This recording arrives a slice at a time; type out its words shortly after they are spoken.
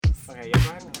Okay, yeah, go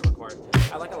ahead and hit record.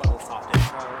 I like a little soft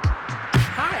intro.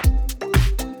 Hi!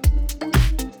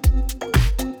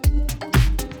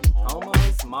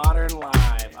 Almost Modern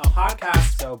Live, a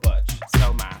podcast so butch,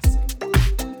 so mask.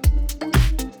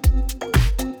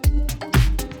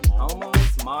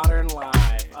 Almost Modern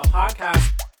Live, a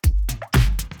podcast.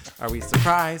 Are we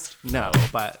surprised? No,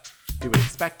 but do we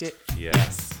expect it?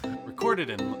 Yes. Recorded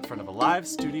in front of a live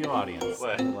studio audience.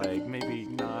 What? Like, maybe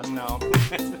not. No.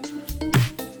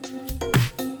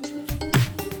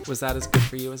 Was that as good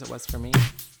for you as it was for me?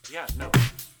 Yeah, no.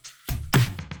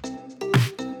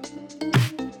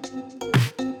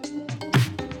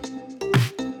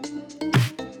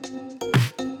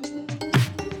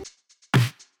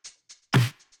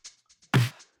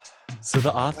 So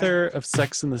the author of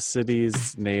Sex and the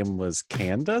City's name was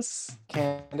Candace?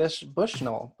 Candace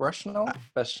Bushnell. Bushnell?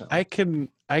 I can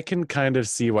kind of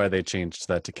see why they changed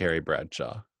that to Carrie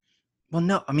Bradshaw. Well,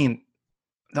 no, I mean,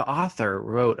 the author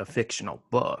wrote a fictional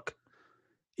book.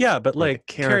 Yeah, but The like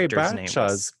Carrie character's name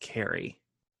Bradshaw's, was Carrie.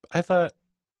 I thought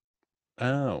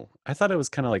it was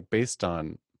kind of like based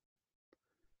on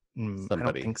I don't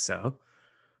somebody. think so.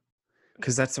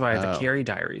 Because that's why the Oh. Carrie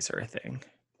diaries are a thing.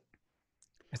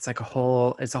 It's like a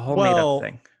whole made Well, up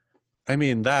thing. I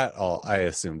mean, that all I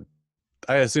assumed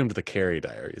the Carrie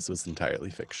diaries was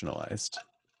entirely fictionalized.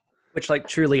 Which, like,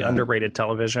 truly Yeah. underrated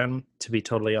television, to be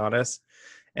totally honest.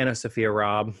 Anna Sophia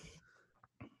Robb.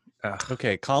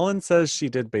 Okay, Colin says she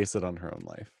did base it on her own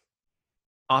life.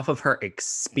 Off of her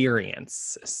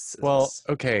experience. Well,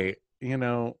 okay,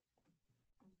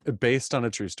 based on a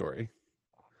true story.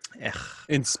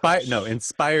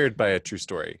 Inspired by a true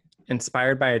story.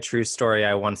 Inspired by a true story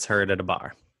I once heard at a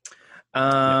bar.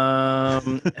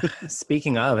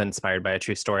 Speaking of inspired by a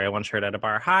true story I once heard at a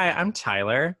bar. Hi, I'm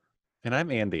Tyler. And I'm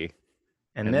Andy.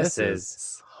 And this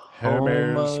is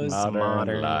Homer's Homo's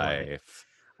Modern Life.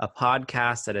 a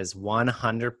podcast that is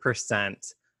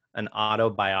 100% an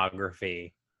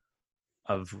autobiography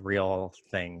of real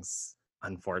things,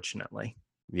 unfortunately.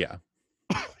 Yeah.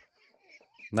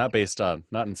 Not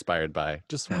inspired by,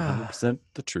 just 100%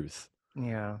 the truth.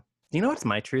 Yeah. You know what's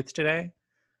my truth today?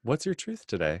 What's your truth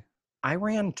today? I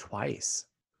ran twice.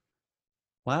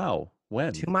 Wow.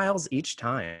 When? 2 miles each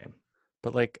time.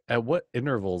 But like at what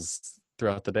intervals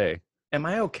throughout the day? Am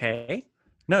I okay?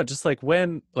 No, just like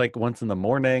when, like once in the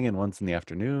morning and once in the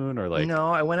afternoon, or like. No,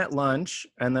 I went at lunch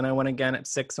and then I went again at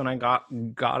 6 when I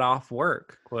got off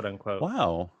work, quote unquote.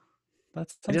 Wow.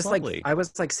 That sounds lovely. I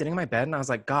was like sitting in my bed and I was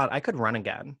like, God, I could run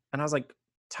again. And I was like,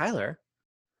 Tyler,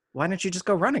 why don't you just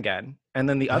go run again? And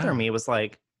then the other Yeah. me was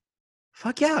like,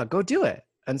 fuck yeah, go do it.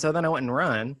 And so then I went and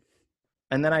run.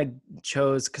 And then I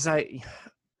chose, because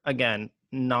again,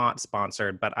 not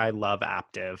sponsored, but I love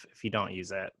Aptiv. If you don't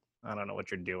use it, I don't know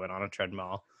what you're doing on a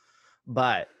treadmill.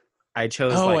 But I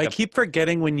chose I keep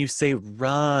forgetting when you say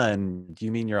run,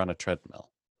 you mean you're on a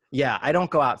treadmill. Yeah, I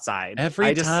don't go outside.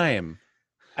 Every time.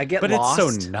 I get But lost.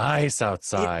 it's so nice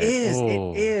outside.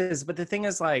 It is. But the thing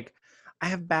is, like, I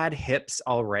have bad hips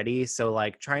already. So,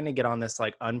 like, trying to get on this,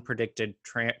 like, unpredicted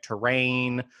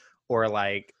terrain or,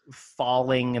 like,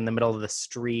 falling in the middle of the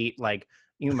street. Like,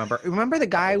 you remember the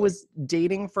guy I was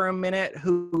dating for a minute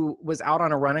who was out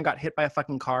on a run and got hit by a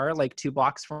fucking car, like, 2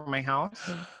 blocks from my house?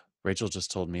 Rachel just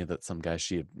told me that some guy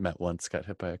she had met once got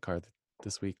hit by a car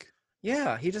this week.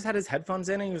 Yeah, he just had his headphones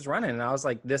in and he was running. And I was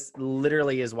like, this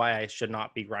literally is why I should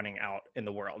not be running out in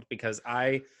the world, because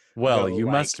Well, go, you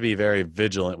like- must be very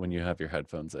vigilant when you have your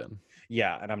headphones in.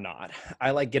 Yeah, and I'm not. I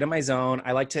like get in my zone.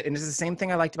 I like to, and it's the same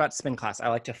thing I liked about spin class. I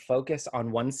like to focus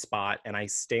on one spot, and I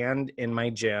stand in my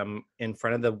gym in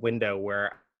front of the window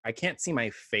where I can't see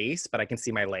my face, but I can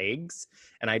see my legs,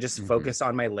 and I just Mhm. focus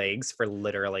on my legs for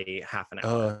literally half an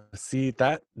hour. See,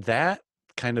 that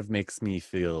kind of makes me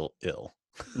feel ill.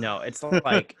 No, it's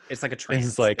like a trance.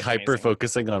 It's like It's hyper amazing.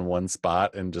 focusing on one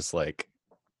spot and just like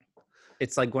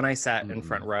It's like when I sat in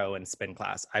front row in spin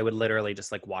class, I would literally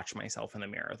just like watch myself in the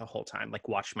mirror the whole time, like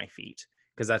watch my feet,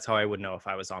 because that's how I would know if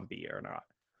I was on B or not.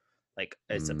 Like,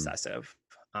 it's obsessive,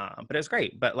 but it was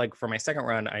great. But like for my second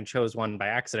run, I chose one by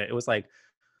accident. It was like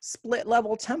split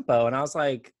level tempo, and I was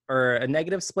like, or a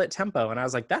negative split tempo, and I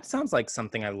was like, that sounds like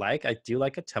something I like. I do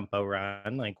like a tempo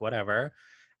run, like whatever.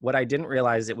 What I didn't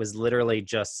realize, it was literally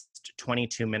just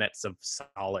 22 minutes of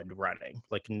solid running,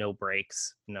 like no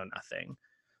breaks, no nothing.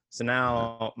 So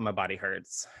now my body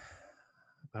hurts.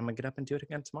 But I'm gonna get up and do it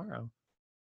again tomorrow.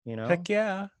 You know? heck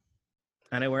yeah.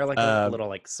 And I wear like a little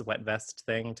like sweat vest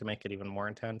thing to make it even more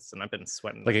intense. And I've been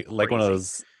sweating Like one of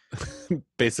crazy. those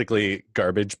basically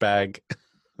garbage bag.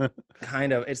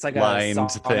 Kind of. It's like lined a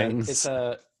sauna. things.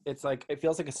 It's like, it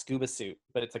feels like a scuba suit,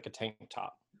 but it's like a tank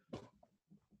top.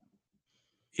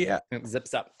 Yeah. It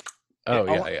zips up. Oh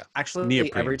It yeah. Actually,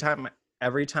 Neoprene.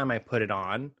 every time I put it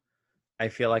on, I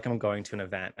feel like I'm going to an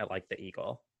event at like the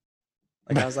Eagle.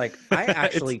 Like I was like, I it's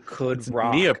actually could it's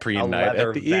rock a neoprene night leather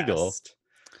at the Eagle. vest.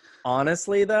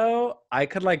 Honestly, though, I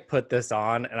could like put this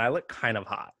on and I look kind of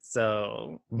hot.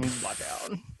 So watch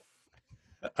out.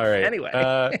 All right. Anyway,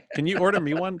 Can you order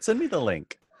me one? Send me the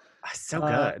link. so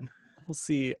Uh, good. We'll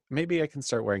see. Maybe I can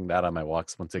start wearing that on my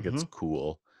walks once it gets Mhm.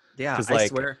 cool. Yeah, Because I like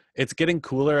swear. it's getting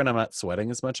cooler and I'm not sweating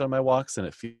as much on my walks and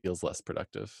it feels less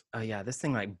productive. Oh yeah, this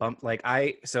thing like bumped.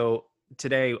 So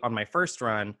today on my first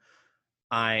run,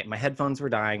 my headphones were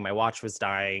dying, my watch was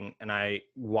dying, and I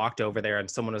walked over there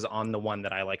and someone was on the one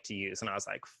that I like to use, and I was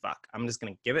like, fuck, I'm just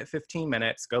gonna give it 15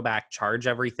 minutes, go back, charge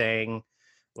everything,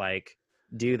 like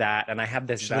do that. And I had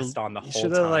this vest on the whole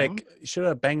time. You should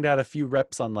have banged out a few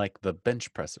reps on like the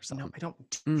bench press or No, something. I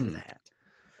don't do that.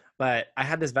 But I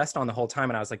had this vest on the whole time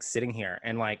and I was like sitting here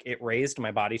and like it raised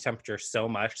my body temperature so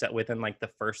much that within like the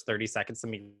first 30 seconds of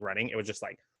me running, it was just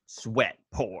like sweat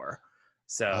pour.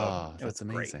 So Oh, it was that's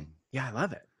great. amazing. Yeah, I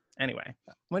love it. Anyway,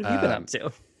 what have you been up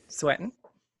to? Sweating?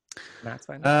 Not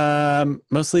sweating?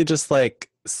 Mostly just like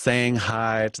saying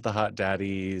hi to the hot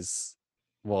daddies.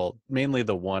 Well, mainly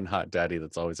the one hot daddy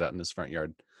that's always out in his front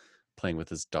yard playing with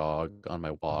his dog on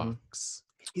my walks.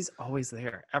 He's always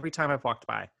there. Every time I've walked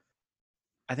by.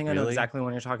 I think I know Really? exactly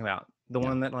what you're talking about. The Yeah.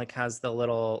 one that like has the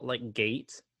little like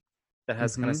gate that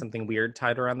has kind of Mhm. something weird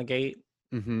tied around the gate.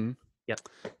 Mm-hmm. Yep.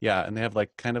 Yeah, and they have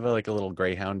like kind of a little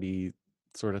greyhoundy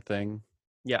sort of thing.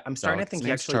 Yeah, I'm starting Dog. to think His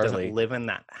he name's actually Charlie. doesn't live in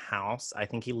that house. I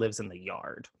think he lives in the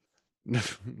yard.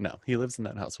 No, he lives in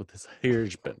that house with his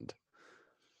husband.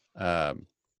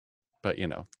 But you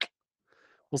know,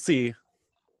 we'll see.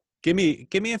 Give me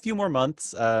a few more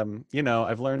months.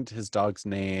 I've learned his dog's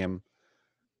name.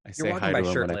 I You're say walking hi by to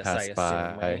him when I shirtless, pass I assume,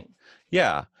 by. right?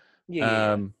 Yeah.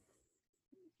 Yeah.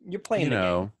 You're playing the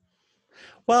game.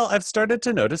 Well, I've started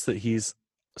to notice that he's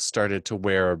started to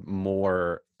wear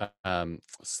more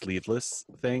sleeveless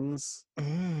things,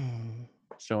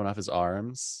 showing off his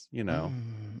arms.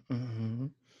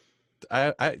 I'm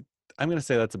gonna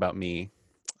say that's about me.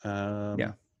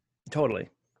 Yeah, totally.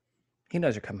 He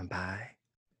knows you're coming by.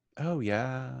 Oh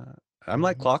yeah, I'm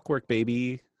like clockwork,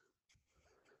 baby.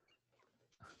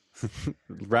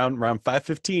 round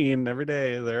 5:15 every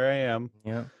day. There I am.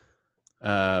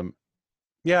 Yeah.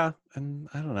 Yeah, and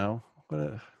I don't know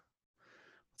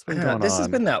what's been going This on. has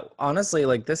been honestly,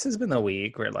 like this has been the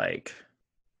week where like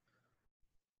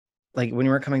when you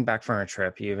were coming back from our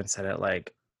trip, you even said it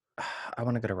like, I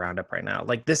want to go to Roundup right now.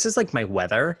 Like this is like my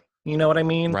weather. You know what I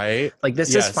mean? Right. Like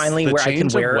this Yes, is finally the where I can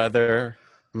change of wear weather.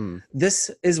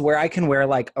 This is where I can wear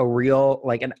like a real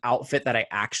like an outfit that I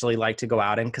actually like to go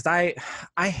out in, because I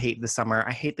hate the summer.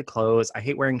 I hate the clothes. I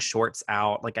hate wearing shorts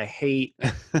out. Like I hate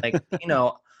like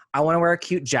I want to wear a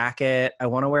cute jacket. I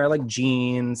want to wear like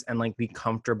jeans and like be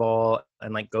comfortable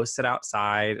and like go sit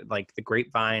outside like the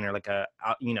grapevine or like a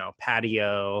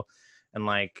patio and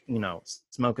like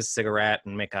smoke a cigarette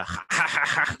and make a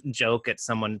joke at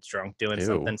someone drunk doing Ew.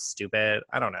 something stupid.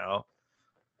 I don't know.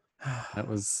 That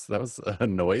was a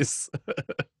noise.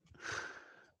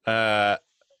 Yeah,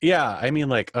 I mean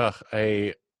like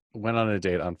I went on a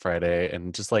date on Friday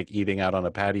and just like eating out on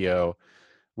a patio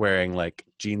wearing like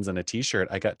jeans and a t-shirt,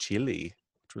 I got chilly,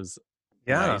 which was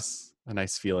nice. A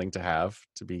nice feeling to have,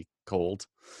 to be cold.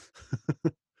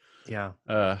 Yeah.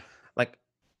 Uh Like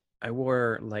I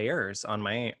wore layers on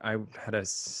I had a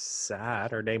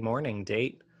Saturday morning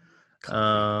date.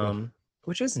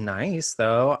 Which is nice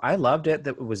though. I loved it.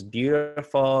 That it was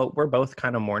beautiful. We're both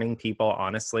kind of morning people,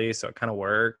 honestly, so it kind of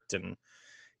worked. And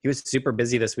he was super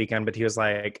busy this weekend, but he was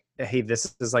like, hey,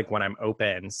 this is like when I'm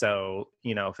open. So,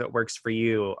 if it works for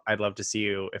you, I'd love to see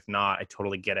you. If not, I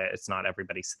totally get it. It's not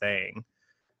everybody's thing.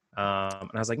 And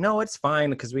I was like, no, it's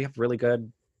fine because we have really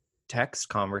good text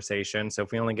conversation. So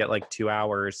if we only get like 2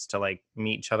 hours to like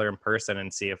meet each other in person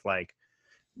and see if like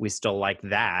we still like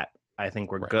that, I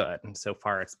think we're good. And so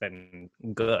far it's been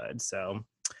good. So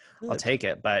I'll take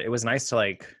it. But it was nice to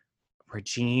like wear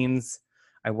jeans.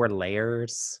 I wore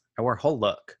layers. I wore a whole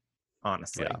look,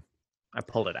 honestly. Yeah. I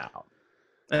pulled it out.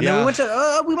 And then we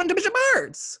went to Bishop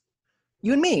Arts.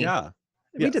 You and me. Yeah.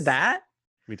 We did that.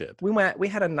 We did. We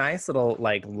had a nice little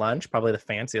like lunch, probably the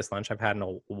fanciest lunch I've had in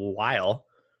a while.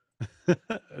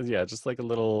 Yeah, just like a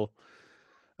little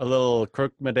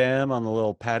croque madame on the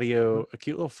little patio, a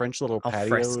cute little French little patio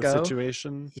fresco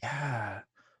situation. Yeah.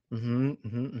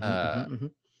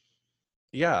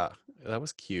 Yeah, that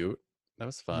was cute. That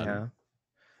was fun. Yeah.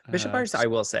 Bishop Arts, I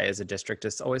will say, as a district,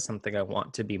 is always something I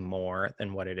want to be more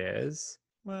than what it is.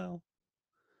 Well,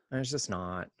 and it's just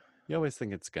not. You always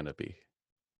think it's gonna be.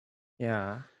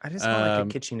 Yeah. I just want like a Um,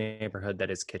 kitschy neighborhood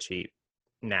that is kitschy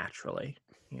naturally,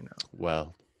 you know.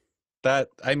 well,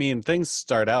 things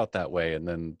start out that way, and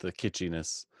then the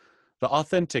kitschiness, the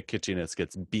authentic kitschiness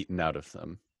gets beaten out of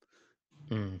them.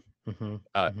 Mm, mm-hmm,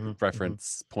 mm-hmm, mm-hmm.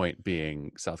 Reference point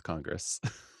being South Congress.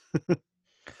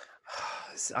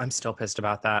 I'm still pissed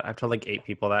about that. I've told like 8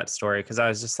 people that story because I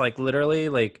was just like, literally,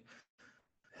 like,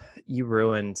 you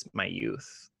ruined my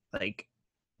youth. Like,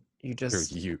 you Your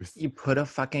just youth. you put a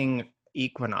fucking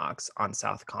Equinox on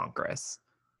South Congress.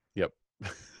 Yep.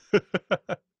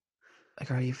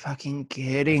 Like, are you fucking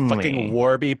kidding Fucking me?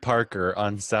 Warby Parker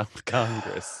on South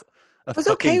Congress. A I was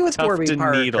okay fucking with Warby Tuft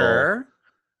and Needle. Parker.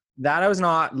 That I was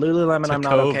not. Lululemon, I'm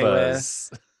not okay with.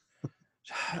 Tacovas.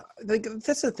 Like,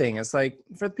 that's the thing. It's like,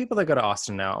 for the people that go to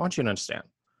Austin now, I want you to understand.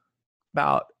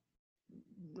 About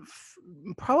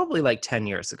probably like 10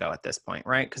 years ago at this point,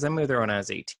 right? Because I moved there when I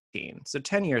was 18. So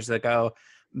 10 years ago,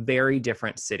 very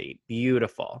different city.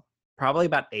 Beautiful. Probably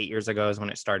about 8 years ago is when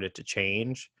it started to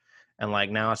change. And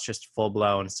like now it's just full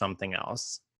blown something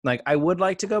else. Like, I would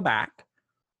like to go back,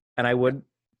 and I would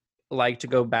like to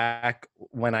go back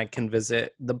when I can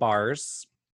visit the bars.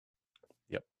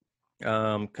 Yep.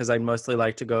 Because I mostly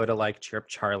like to go to like Chirp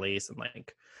Charlie's and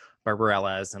like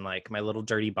Barbarella's and like my little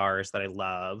dirty bars that I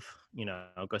love. You know,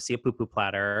 go see a poo poo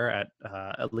platter at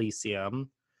Elysium,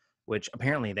 which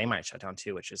apparently they might shut down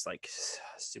too, which is like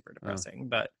super depressing.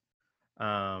 But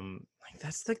like,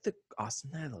 that's like the Austin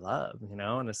that I love, you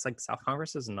know. And it's like South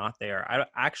Congress is not there. I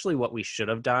actually, what we should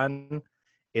have done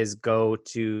is go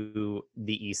to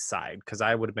the east side, because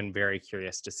I would have been very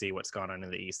curious to see what's going on in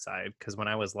the east side, because when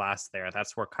I was last there,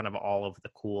 that's where kind of all of the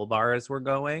cool bars were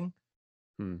going.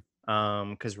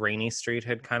 Because Rainy Street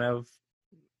had kind of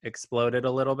exploded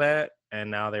a little bit,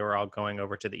 and now they were all going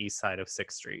over to the east side of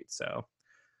 6th Street. So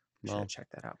should have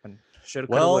checked that out, and should have,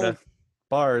 could have, would have.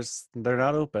 Bars, they're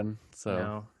not open, so.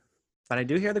 No, but I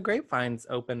do hear the Grapevine's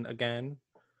open again.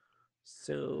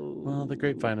 So, Well, the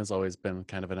Grapevine has always been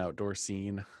kind of an outdoor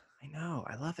scene. I know,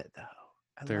 I love it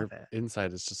though. Their love it.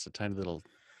 inside is just a tiny little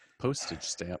postage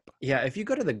stamp. Yeah, if you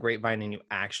go to the Grapevine and you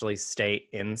actually stay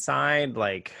inside,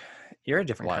 like, you're a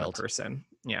different kind of Wild. person.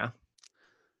 Yeah.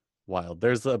 Wild.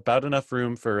 There's about enough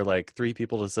room for like 3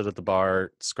 people to sit at the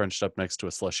bar scrunched up next to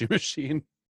a slushy machine.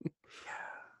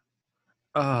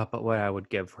 Oh, but what I would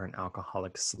give for an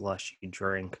alcoholic slushy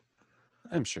drink.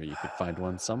 I'm sure you could find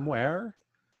one somewhere.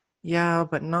 Yeah,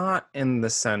 but not in the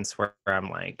sense where I'm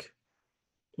like,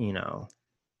 you know,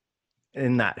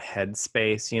 in that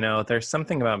headspace, you know. There's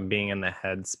something about being in the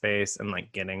headspace and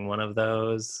like getting one of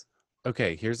those.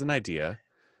 Okay, here's an idea.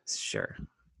 Sure.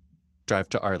 Drive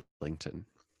to Arlington.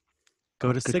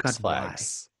 Go to Six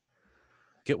Flags.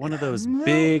 Get one of those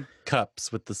big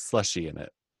cups with the slushy in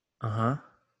it. Uh-huh.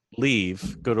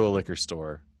 Leave, go to a liquor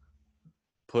store.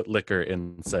 Put liquor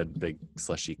in said big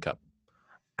slushy cup.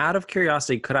 Out of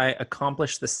curiosity, could I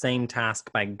accomplish the same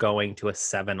task by going to a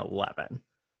 7-Eleven?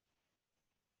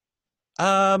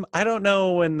 I don't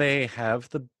know when they have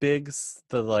the bigs,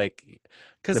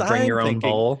 because bring your own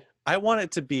bowl. I want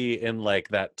it to be in like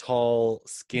that tall,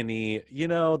 skinny, you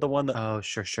know, the one that. Oh,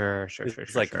 sure.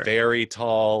 It's like very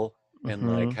tall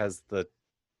and like has the,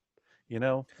 you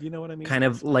know what I mean? Kind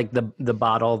of like the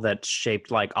bottle that's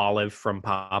shaped like Olive from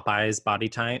Popeye's Body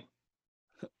Type.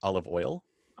 Olive oil.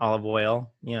 Olive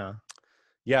oil, yeah.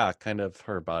 Yeah, kind of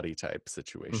her body type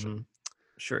situation.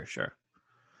 Sure.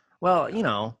 Well, you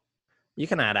know, you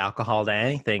can add alcohol to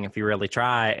anything if you really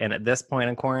try. And at this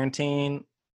point in quarantine,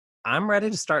 I'm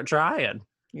ready to start trying,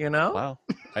 you know? Wow.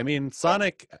 I mean,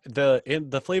 Sonic,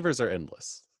 the flavors are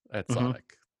endless at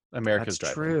Sonic. America's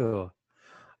That's Driving. True.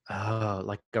 Oh,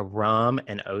 like a rum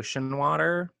and ocean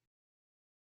water?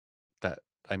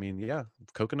 Yeah,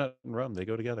 coconut and rum, they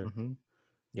go together.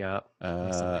 Yeah, some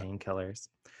painkillers.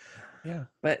 Yeah.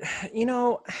 But, you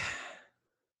know,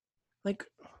 like,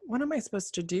 what am I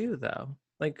supposed to do, though?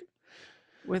 Like,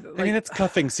 it's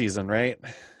cuffing season, right?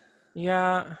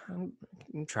 Yeah,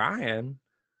 I'm trying.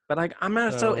 But, like, I'm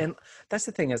not that's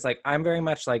the thing is, like, I'm very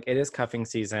much, like, it is cuffing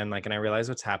season, like, and I realize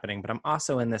what's happening, but I'm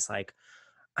also in this, like,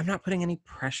 I'm not putting any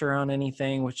pressure on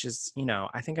anything, which is, you know,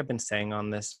 I think I've been saying on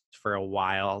this for a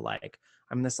while, like,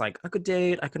 I'm this, like, I could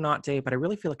date, I could not date, but I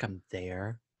really feel like I'm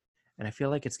there. And I feel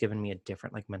like it's given me a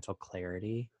different, like, mental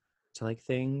clarity to, like,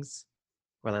 things,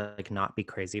 or, like, not be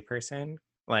crazy person.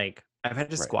 Like, I've had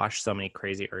to squash so many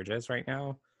crazy urges right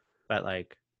now, but,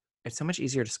 like, it's so much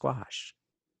easier to squash,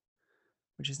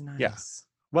 which is nice. Yeah.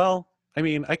 Well, I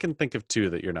mean, I can think of 2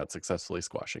 that you're not successfully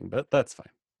squashing, but that's fine.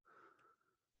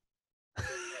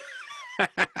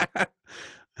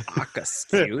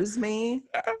 Excuse me?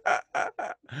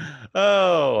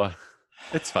 Oh,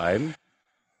 it's fine.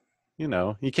 you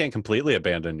know, you can't completely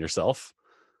abandon yourself.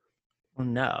 Well,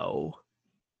 no.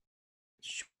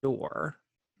 Sure.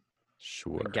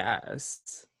 Sure. I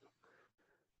guess.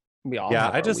 We all Yeah,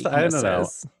 have I our don't know.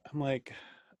 weaknesses. I'm like,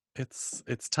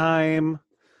 it's time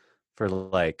for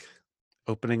like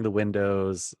opening the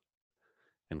windows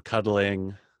and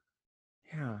cuddling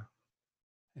Yeah.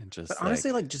 and But just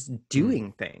honestly, like like just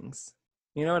doing things.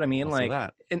 You know what I mean? also Like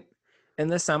that. in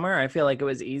the summer, I feel like it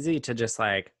was easy to just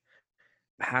like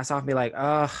pass off and be like,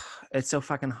 oh, it's so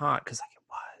fucking hot. Cause like it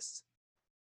was.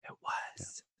 It Yeah.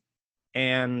 was.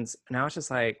 And now it's just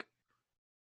like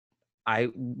I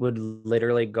would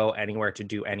literally go anywhere to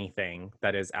do anything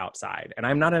that is outside. And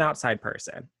I'm not an outside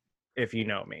person, if you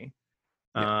know me.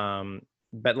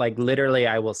 But like literally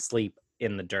I will sleep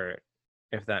in the dirt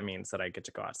if that means that I get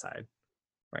to go outside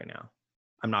right now.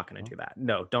 I'm not going to do that.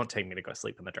 No, don't take me to go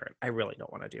sleep in the dirt. I really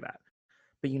don't want to do that.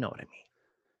 But you know what I mean.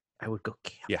 I would go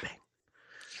camping. Yeah.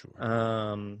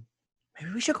 Sure.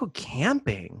 Maybe we should go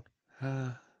camping.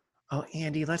 Uh, Oh,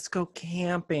 Andy, let's go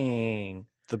camping.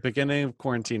 the beginning of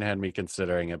quarantine had me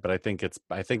considering it, but I think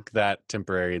that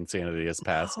temporary insanity is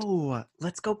past. Oh,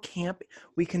 let's go camp.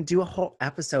 We can do a whole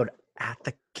episode at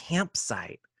the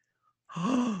campsite.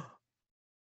 Can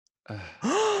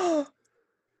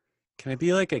it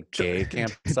be like a gay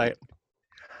campsite?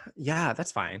 Yeah,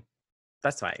 that's fine.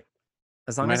 That's fine.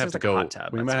 As We long might as have there's to like a go. hot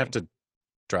tub. We might have to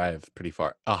drive pretty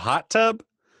far. A hot tub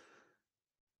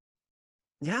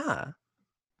Yeah.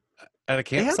 at a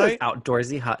They have those campsite?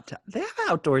 outdoorsy They have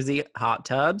outdoorsy hot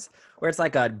tubs where it's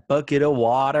like a bucket of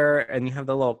water and you have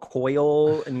the little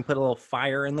coil and you put a little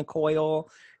fire in the coil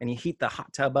and you heat the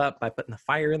hot tub up by putting the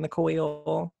fire in the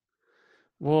coil.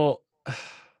 Well,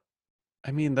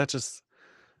 I mean that just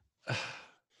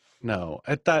no.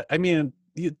 At that, I mean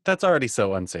that's already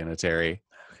so unsanitary.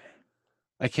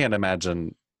 I can't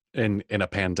imagine in a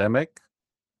pandemic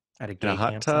At a in gay a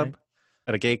hot campsite. tub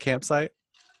at a gay campsite.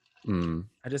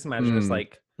 I just imagine it's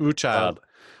like Ooh, child.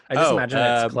 I just imagine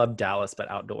it's Club Dallas but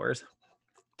outdoors.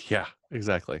 Yeah,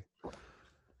 exactly.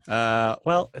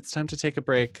 Well, it's time to take a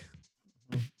break.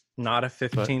 Not a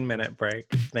 15-minute break.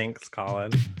 Thanks,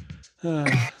 Colin.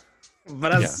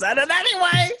 But I said it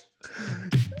anyway.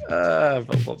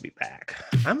 But we'll be back.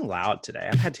 I'm loud today.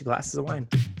 I've had 2 glasses of wine.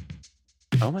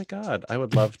 Oh my God, I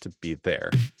would love to be there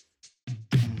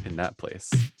in that place.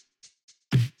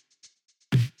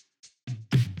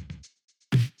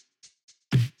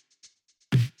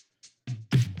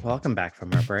 Welcome back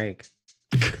from our break.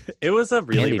 It was a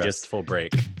really Andy restful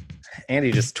break.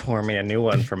 Andy just tore me a new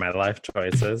one for my life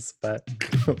choices, but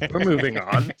we're moving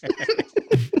on.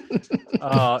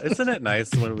 Oh, isn't it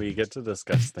nice when we get to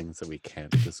discuss things that we can't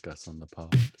discuss on the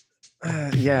pod?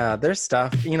 Yeah, there's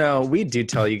stuff, you know, we do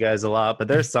tell you guys a lot, but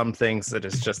there's some things that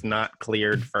is just not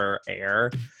cleared for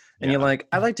air. And you're like,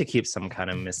 I like to keep some kind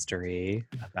of mystery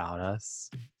about us.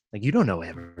 Like, you don't know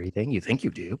everything. You think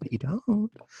you do, but you don't.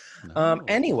 No.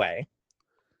 Anyway,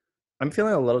 I'm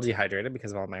feeling a little dehydrated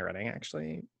because of all my running,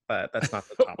 actually, but that's not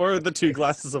the topic. Or the 2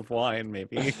 glasses of wine,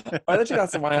 maybe. Or the 2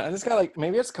 glasses of wine. I just got like,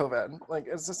 maybe it's COVID. Like,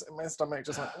 it's just my stomach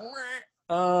just went.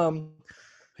 I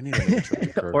need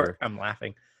a Or I'm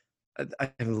laughing.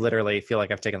 I literally feel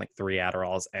like I've taken like 3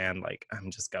 Adderalls and like I'm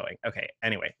just going. Okay.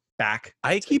 Anyway, back.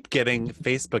 I keep getting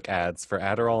Facebook ads for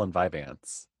Adderall and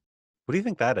Vyvanse. What do you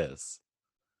think that is?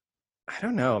 I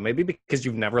don't know. Maybe because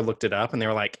you've never looked it up and they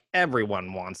were like,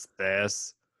 everyone wants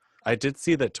this. I did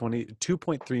see that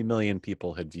 2.3 million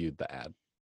people had viewed the ad.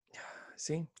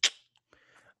 See?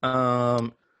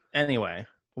 Anyway,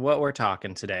 what we're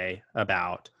talking today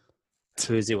about,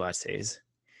 Whoosy Wussies,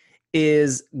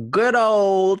 is good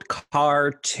old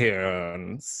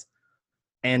cartoons.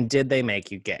 And did they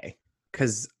make you gay?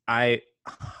 Because I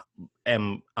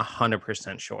am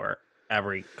 100% sure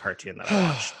every cartoon that I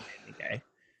watched made me gay.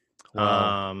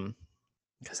 Wow.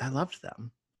 Because I loved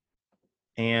them.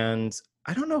 And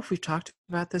I don't know if we've talked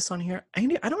about this on here. I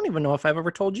don't even know if I've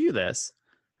ever told you this.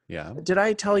 Yeah. Did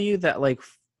I tell you that, like,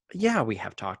 yeah, we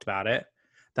have talked about it,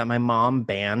 that my mom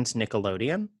banned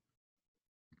Nickelodeon?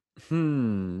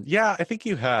 Yeah, I think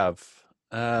you have.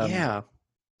 Yeah.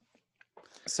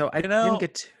 So I know, didn't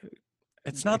get to.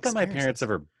 It's not that my parents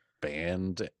ever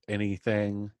banned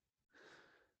anything.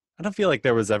 I don't feel like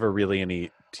there was ever really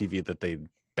any TV that they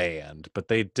banned, but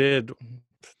they did,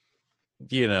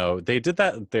 you know, they did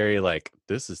that very like,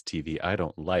 this is TV I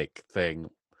don't like thing.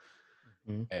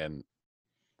 And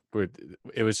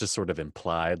it was just sort of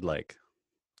implied, like,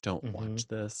 don't watch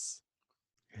this.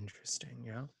 Interesting,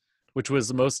 yeah. Which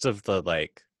was most of the,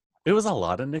 like, it was a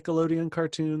lot of Nickelodeon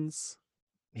cartoons.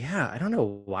 Yeah, I don't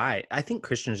know why. I think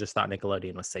Christians just thought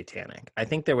Nickelodeon was satanic. I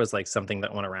think there was like something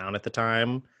that went around at the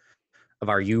time of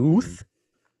our youth,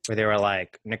 where they were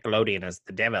like Nickelodeon is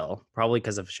the devil, probably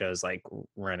because of shows like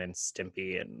Ren and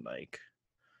Stimpy and like,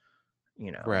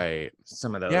 you know, Right.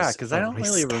 some of those. Yeah, because I don't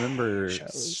really risque remember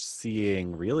shows.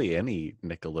 seeing really any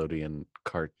Nickelodeon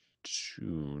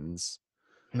cartoons.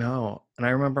 No, and I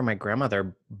remember my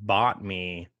grandmother bought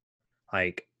me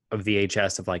like a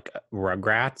VHS of like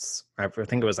Rugrats. I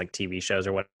think it was like TV shows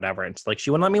or whatever. And it's like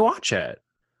she wouldn't let me watch it.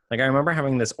 Like I remember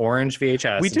having this orange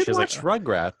VHS. We and did she was watch like,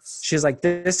 Rugrats. she's like,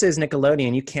 this is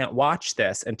Nickelodeon. You can't watch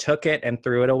this, and took it and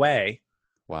threw it away.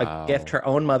 Wow. A gift her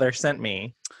own mother sent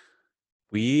me.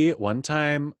 We one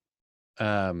time,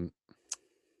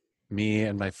 me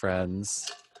and my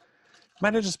friends,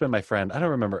 might have just been my friend. I don't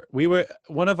remember.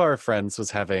 One of our friends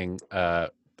was having,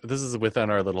 this is within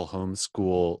our little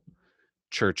homeschool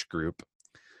church group.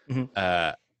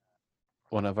 Mhm.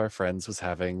 One of our friends was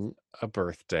having a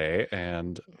birthday,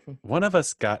 and one of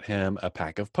us got him a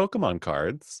pack of Pokemon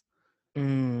cards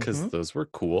because those were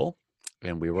cool,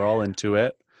 and we were all into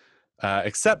it,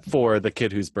 except for the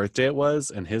kid whose birthday it was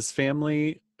and his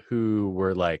family, who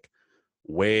were like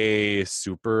way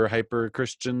super hyper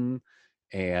Christian,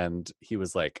 and he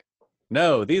was like,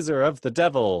 "No, these are of the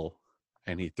devil,"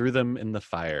 and he threw them in the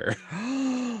fire.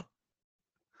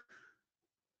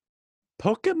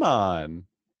 Pokemon.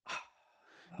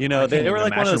 You know, I can't they even were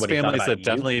like one of imagine those what he thought families about that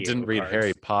definitely Yu-Gi-Oh didn't read cards.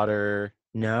 Harry Potter,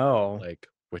 No, like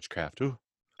witchcraft. Ooh,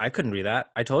 I couldn't read that.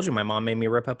 I told you my mom made me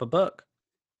rip up a book.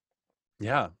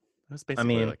 yeah, it was I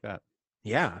basically mean, like that.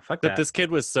 yeah, fuck But that. this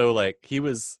kid was so like, he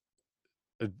was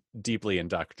deeply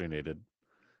indoctrinated,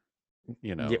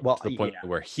 you know, Yeah, well, to the point yeah.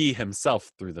 where he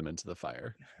himself threw them into the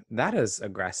fire. That is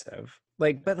aggressive.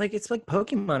 Like, but like it's like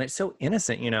Pokemon. It's so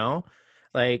innocent, you know?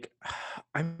 Like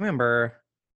I remember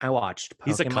I watched Pokemon.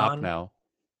 He's a cop now.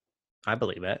 I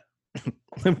believe it.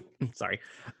 Sorry.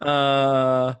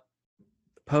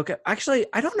 Actually,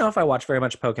 I don't know if I watched very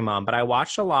much Pokemon, but I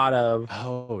watched a lot of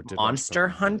Monster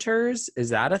Hunters. Is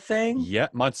that a thing? Yeah,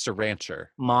 Monster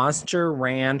Rancher. Monster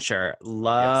Rancher.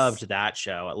 Loved that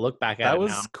show. I look back at that it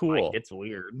was now, cool. like, it's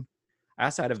weird. I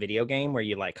also had a video game where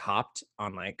you like hopped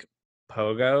on like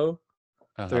Pogo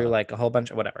through like a whole bunch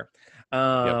of whatever.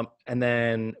 And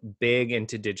then big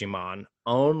into Digimon,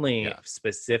 only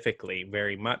specifically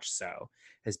very much so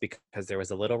is because there was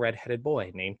a little redheaded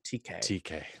boy named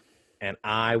TK. And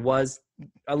I was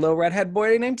a little redhead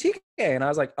boy named TK. And I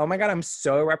was like, oh my God, I'm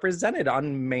so represented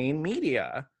on main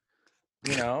media.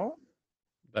 You know?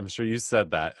 I'm sure you said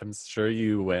that. I'm sure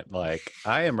you went like,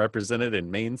 I am represented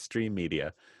in mainstream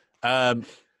media.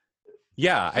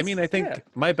 Yeah, I mean, I think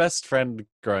my best friend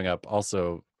growing up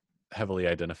also heavily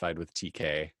identified with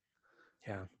TK.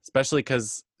 Yeah. Especially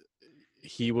because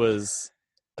he was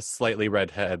a slightly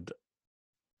redhead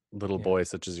little boy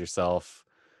such as yourself.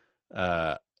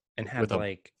 And had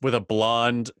with a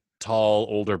blonde, tall,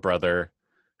 older brother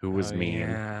who was mean.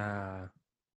 Yeah.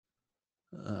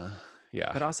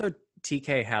 Yeah. But also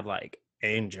TK had like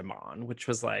Angemon, which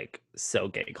was like so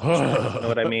gay culture. You know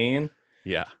what I mean?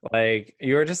 Yeah. Like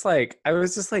you were just like, I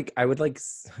was just like, I would like,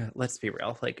 let's be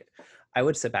real. Like I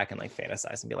would sit back and like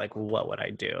fantasize and be like, what would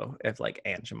I do if like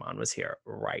Angemon was here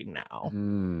right now?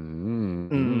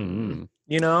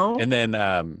 You know? And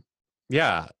then,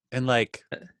 yeah. And like,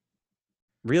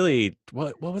 really,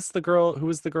 what was the girl? Who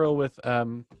was the girl with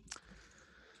the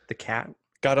cat?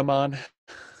 Gatomon?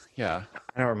 Yeah.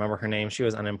 I don't remember her name. She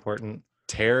was unimportant.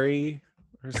 Terry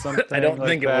or something. I don't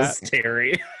think it was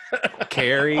Terry.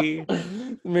 Carrie?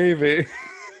 Maybe.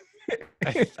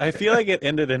 I feel like it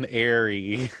ended in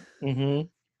airy.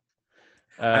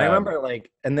 Mm-hmm. I remember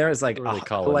like, and there was like, really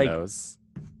Colin knows.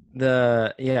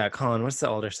 Colin, what's the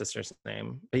older sister's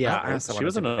name? But yeah, she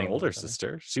wasn't an older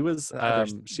sister. She was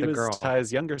she was girl.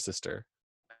 Ty's younger sister.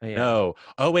 Yeah. No.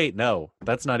 Oh wait, no.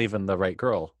 That's not even the right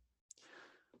girl.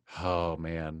 Oh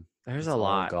man. There's a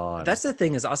lot. Gone. That's the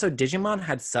thing is also Digimon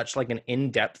had such like an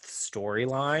in-depth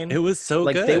storyline. It was so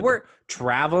like good. They were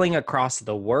traveling across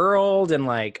the world and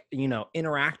like, you know,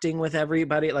 interacting with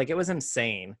everybody. Like it was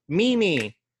insane.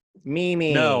 Mimi.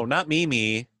 No, not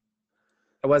Mimi.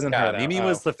 It wasn't her. Mimi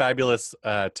was the fabulous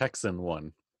Texan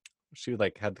one. She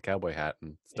like had the cowboy hat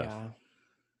and stuff. Yeah.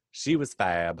 She was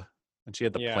fab, and she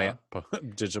had the plant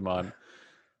Digimon.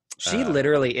 She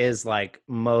literally is like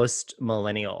most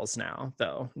millennials now,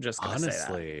 though. Just gonna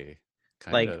honestly, say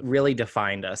that. Like really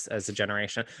defined us as a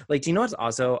generation. Like, do you know what's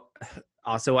also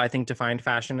I think defined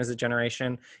fashion as a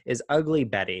generation is Ugly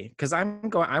Betty? Because I'm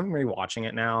rewatching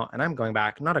it now, and I'm going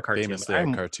back. Not a cartoon, famously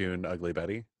a cartoon, Ugly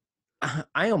Betty.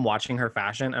 I am watching her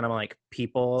fashion, and I'm like,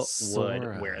 people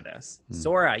would wear this.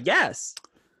 Sora, yes,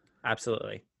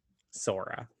 absolutely,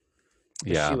 Sora.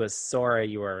 Yeah, she was Sora.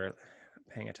 You were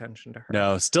paying attention to her.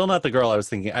 No, still not the girl I was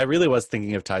thinking. I really was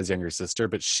thinking of Ty's younger sister,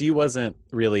 but she wasn't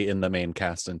really in the main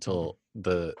cast until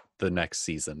the next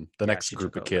season, the next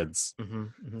group of kids.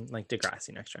 Like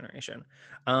Degrassi Next Generation.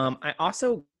 I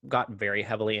also got very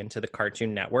heavily into the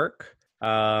Cartoon Network.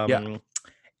 I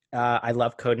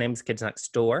love Codenames Kids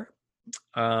Next Door.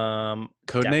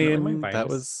 Codename, that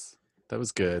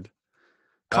was good.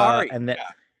 Kari, and then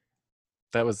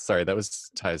that was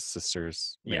Ty's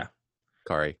sister's name. Yeah.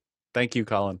 Kari. Thank you,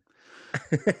 Colin.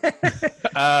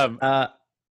 I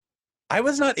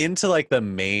was not into like the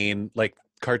main like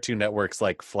Cartoon Network's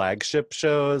like flagship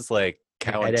shows like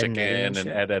Cow and Chicken and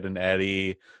Ed, Ed and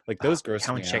Eddie. Like those grossed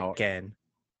Cow me and out. Chicken.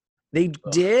 They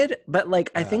did, but like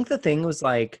I think the thing was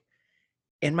like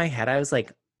in my head I was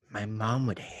like, my mom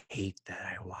would hate that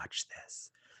I watch this,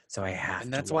 so I have to.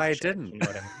 And that's why I watch it. didn't. You know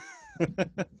what I mean?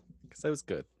 Because that was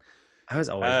good. I was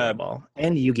always available.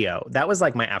 And Yu-Gi-Oh! That was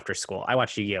like my after school. I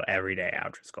watched Yu-Gi-Oh! Every day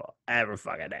after school. Every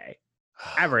fucking day.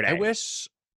 Every day. I wish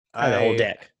I had the whole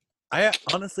deck. I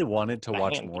honestly wanted to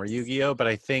watch more Yu-Gi-Oh! But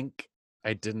I think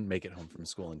I didn't make it home from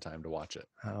school in time to watch it.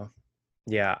 Oh.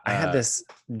 Yeah. I had this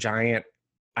giant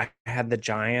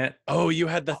Oh, you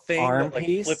had the thing arm that like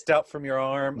piece? flipped out from your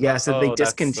arm. Yeah, so they that's so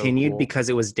discontinued cool. because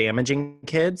it was damaging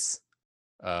kids.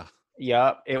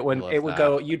 Yep. It would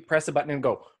go, you'd press a button and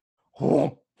go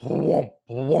whoomp, whoomp,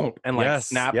 whoomp, and like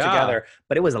snap together.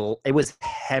 But it was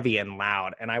heavy and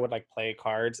loud. And I would like play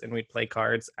cards, and we'd play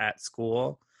cards at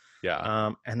school.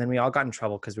 Yeah. And then we all got in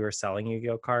trouble because we were selling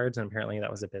Yu-Gi-Oh cards, and apparently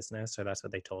that was a business, or that's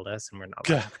what they told us, and we're not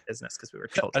allowed to do business because we were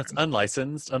children. That's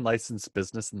unlicensed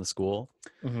business in the school.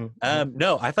 Mm-hmm.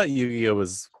 No, I thought Yu-Gi-Oh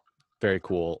was very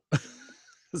cool.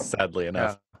 Sadly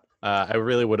enough. I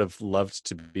really would have loved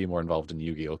to be more involved in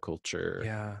Yu-Gi-Oh culture.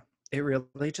 Yeah. It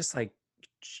really just like,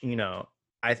 you know,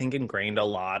 I think ingrained a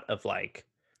lot of like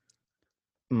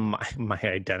my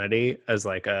identity as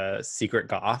like a secret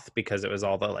goth, because it was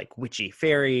all the like witchy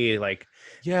fairy, like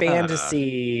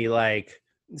fantasy, like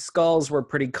skulls were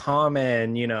pretty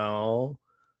common, all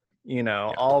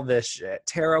this shit.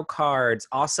 Tarot cards.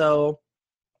 Also,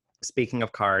 speaking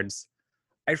of cards,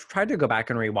 I've tried to go back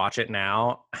and rewatch it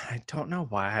now. I don't know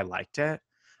why I liked it,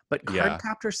 but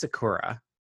Cardcaptor Sakura,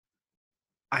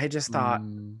 I just thought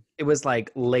it was like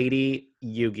Lady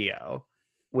Yu-Gi-Oh,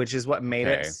 which is what made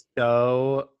it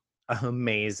so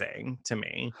amazing to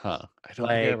me. I don't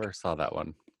think I ever saw that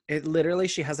one. It literally,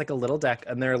 she has like a little deck,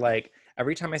 and they're like,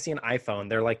 every time I see an iPhone,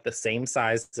 they're like the same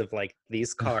size of like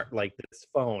these like this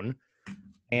phone,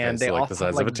 and they so all like the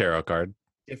size of a tarot card.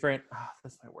 Different. Oh,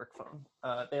 that's my work phone.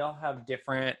 They all have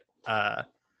different, like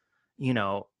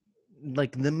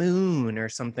the moon or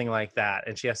something like that,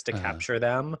 and she has to capture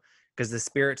them because the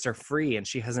spirits are free, and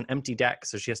she has an empty deck,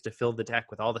 so she has to fill the deck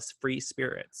with all this free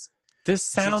spirits. This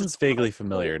sounds vaguely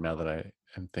familiar now that I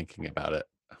am thinking about it.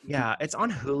 Yeah, it's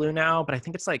on Hulu now, but I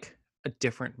think it's like a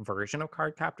different version of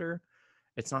Cardcaptor.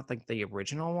 It's not like the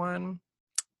original one.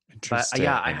 Interesting.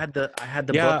 But I had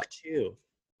the book too.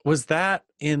 Was that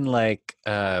in like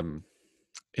in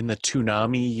the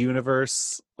Toonami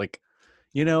universe? Like,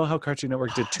 you know how Cartoon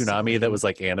Network did Toonami that was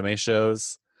like anime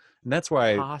shows? And that's where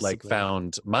I like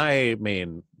found my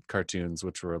main cartoons,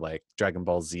 which were like Dragon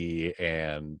Ball Z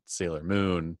and Sailor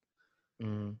Moon.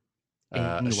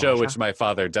 A show which my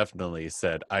father definitely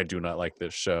said, I do not like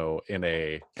this show, in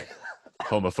a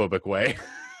homophobic way.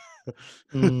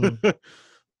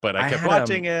 But I kept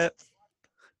watching it.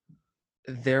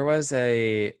 There was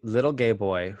a little gay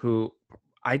boy who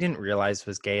I didn't realize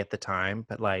was gay at the time,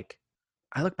 but like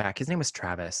I look back, his name was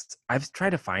Travis. I've tried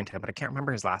to find him, but I can't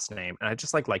remember his last name. And I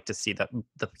just like to see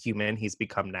the human he's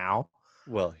become now.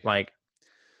 Well, like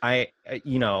I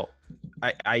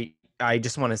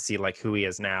just want to see like who he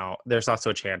is now. There's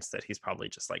also a chance that he's probably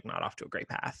just like not off to a great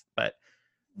path, but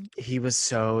he was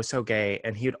so gay,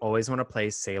 and he'd always want to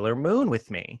play Sailor Moon with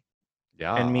me.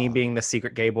 Yeah. And me being the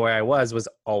secret gay boy I was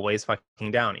always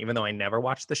fucking down, even though I never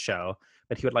watched the show,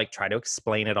 but he would like try to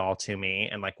explain it all to me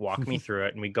and like walk me through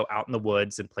it. And we'd go out in the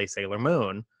woods and play Sailor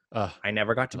Moon. I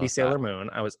never got to be Sailor Moon.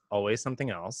 I was always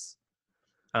something else.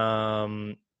 Yeah,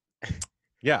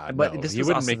 but no, he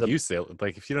wouldn't make you Sailor.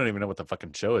 Like, if you don't even know what the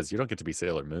fucking show is, you don't get to be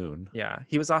Sailor Moon. Yeah,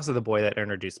 he was also the boy that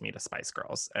introduced me to Spice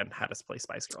Girls and had us play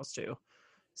Spice Girls too.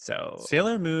 So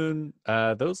Sailor Moon,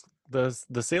 the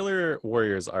Sailor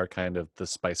Warriors are kind of the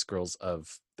Spice Girls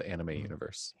of the anime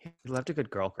universe. He loved a good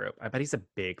girl group. I bet he's a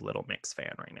big Little Mix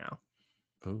fan right now.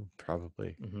 Oh,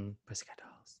 probably. Pussycat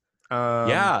Dolls.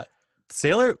 Yeah,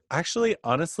 Sailor. Actually,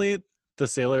 honestly, the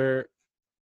Sailor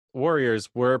Warriors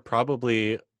were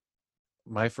probably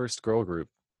my first girl group.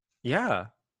 Yeah,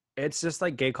 it's just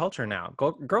like gay culture now.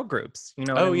 Girl groups, you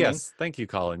know what I Oh mean? yes, thank you,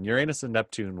 Colin. Uranus and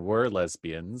Neptune were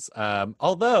lesbians.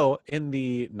 Although in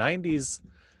the '90s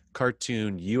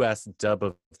cartoon US dub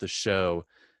of the show,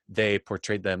 they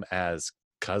portrayed them as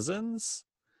cousins.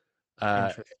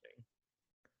 Interesting.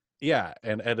 Yeah,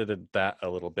 and edited that a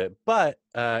little bit. But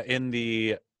in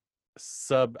the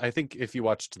sub, I think if you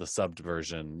watched the subbed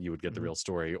version, you would get the Mhm. real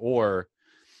story. Or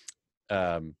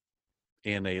um,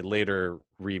 in a later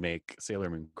remake, Sailor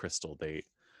Moon Crystal, they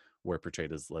were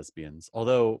portrayed as lesbians.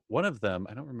 Although one of them,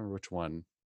 I don't remember which one,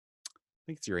 I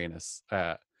think it's Uranus,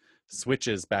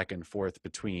 switches back and forth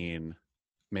between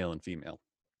male and female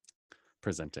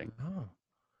presenting. Oh,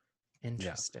 Yeah.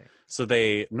 interesting. So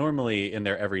they normally in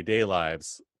their everyday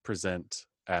lives present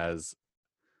as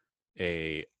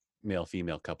a male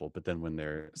female couple, but then when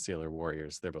they're Sailor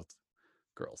Warriors, they're both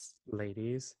girls.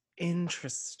 Ladies.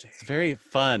 Interesting. It's very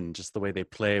fun, just the way they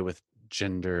play with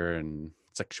gender and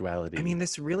sexuality. I mean,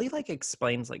 this really like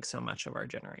explains like so much of our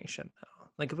generation though.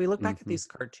 Like if we look back at Mhm. these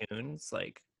cartoons,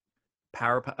 like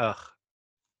talked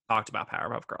about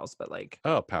Powerpuff Girls, but like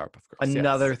Oh, Powerpuff Girls.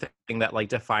 another Yes. thing that like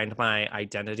defined my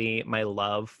identity, my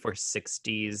love for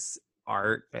 60s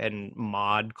art and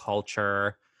mod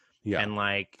culture Yeah. and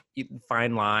like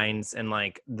fine lines and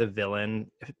like the villain,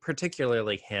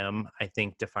 particularly him, I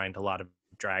think defined a lot of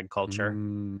drag culture.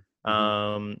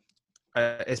 Mhm.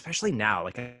 Especially now,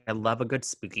 like I love a good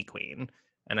spooky queen,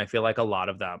 and I feel like a lot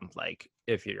of them, like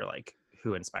if you're like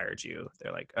who inspired you,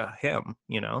 they're like him,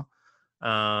 you know.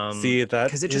 See, that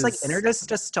Because it just like is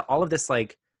introduced us to all of this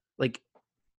like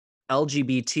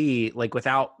LGBT, like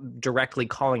without directly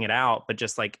calling it out, but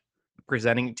just like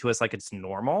presenting it to us like it's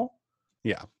normal.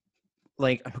 yeah.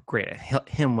 Like great,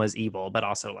 him was evil, but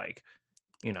also like,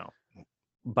 you know,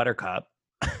 Buttercup.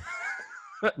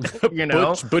 You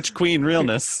know, Butch Queen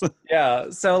realness. yeah.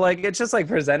 So like it's just like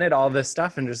presented all this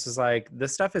stuff and just is like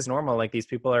this stuff is normal. Like these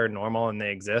people are normal and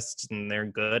they exist and they're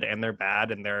good and they're bad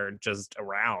and they're just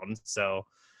around. So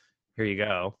here you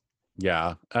go.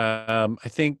 Yeah. I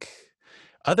think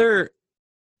other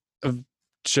of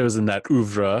shows in that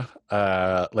oeuvre,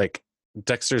 like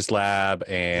Dexter's Lab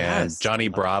and Yes. Johnny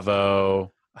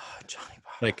Bravo. Oh, Johnny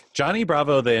Bravo. Like Johnny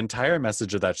Bravo, the entire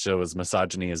message of that show was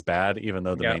misogyny is bad, even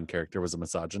though the Yep. main character was a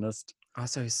misogynist.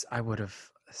 Also, I would have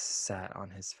sat on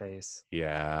his face.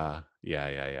 Yeah.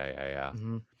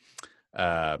 Mhm.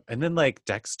 And then like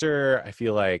Dexter, I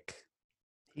feel like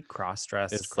He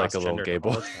cross-dressed, it's like a little cross-gendered gay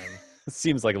all boy. the time. It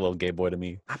seems like a little gay boy to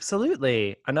me.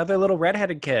 Absolutely. Another little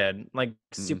redheaded kid, like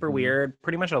super Mhm. weird,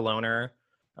 pretty much a loner.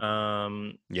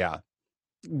 Yeah.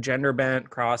 Gender bent,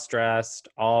 cross-dressed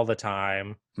all the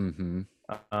time. Mm-hmm.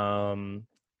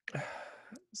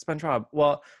 SpongeBob.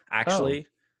 Well, actually,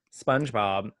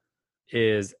 SpongeBob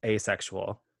is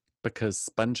asexual. Because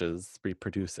sponges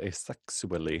reproduce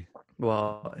asexually.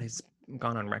 Well, he's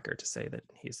gone on record to say that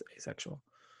he's asexual.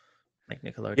 Like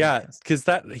Nickelodeon. Yeah, Yes. because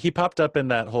that he popped up in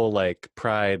that whole like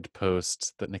Pride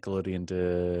post that Nickelodeon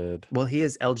did. Well, he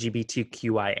is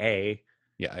LGBTQIA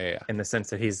Yeah. in the sense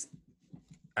that he's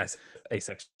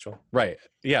asexual. Right.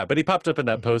 Yeah, but he popped up in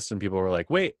that Mhm. post and people were like,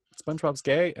 wait, SpongeBob's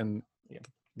gay? And Yeah.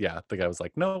 yeah, the guy was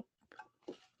like, no.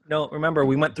 No, remember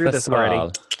we went through this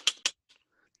already.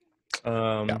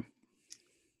 Yeah.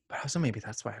 But also maybe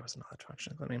that's why I was not attracted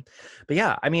to Nickelodeon. But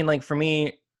yeah, I mean, like for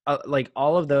me, like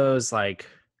all of those, like,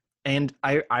 and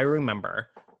I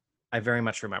very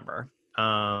much remember,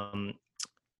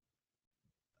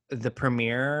 the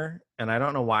premiere, and I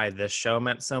don't know why this show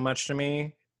meant so much to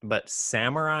me, but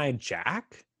Samurai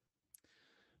Jack.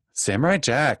 Samurai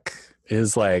Jack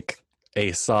is like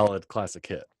a solid classic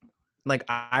hit. Like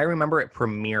I remember it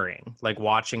premiering, like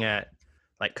watching it,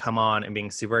 like come on and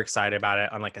being super excited about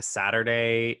it on like a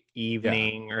Saturday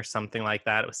evening or something like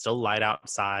that. It was still light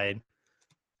outside.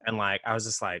 And like I was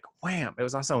just like, wham. It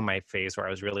was also my phase where I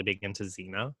was really big into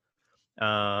Xena.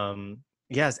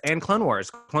 Yes, and Clone Wars.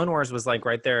 Clone Wars was like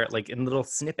right there, like in little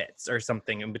snippets or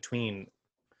something in between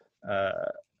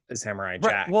Samurai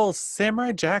Jack. Right. Well,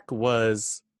 Samurai Jack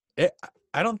was it.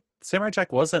 Samurai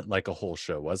Jack wasn't like a whole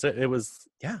show, was it? It was.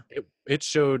 Yeah. It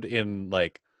showed in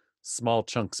like small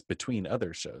chunks between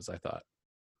other shows, I thought.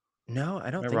 No,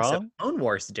 I don't Am I think so. wrong? Clone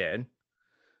Wars did.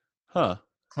 Huh.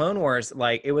 Clone Wars,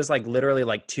 like it was like literally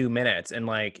like 2 minutes, and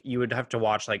like you would have to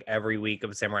watch like every week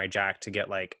of Samurai Jack to get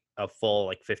like a full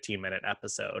like 15-minute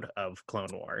episode of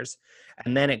Clone Wars,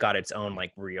 and then it got its own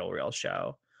like real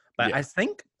show. But Yeah. I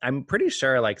think I'm pretty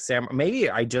sure like maybe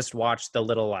I just watched the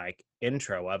little like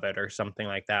intro of it or something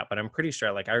like that, but I'm pretty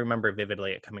sure like I remember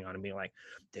vividly it coming on and being like,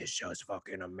 this show's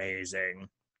fucking amazing.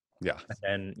 Yeah. And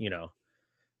then, you know,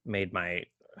 made my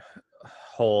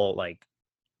whole like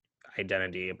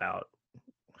identity about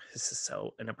this is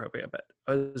so inappropriate, but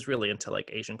I was really into like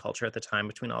Asian culture at the time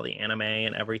between all the anime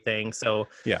and everything. So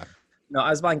Yeah. no, I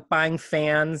was like buying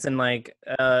fans and like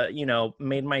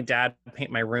made my dad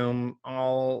paint my room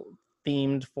all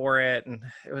themed for it, and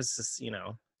it was just Did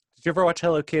you ever watch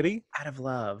Hello Kitty? out of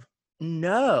love.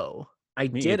 No, I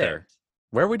Me didn't. either.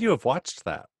 Where would you have watched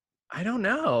that? I don't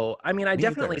know. I mean, I Me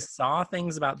definitely either. saw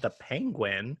things about the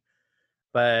penguin,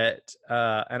 but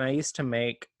and I used to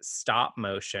make stop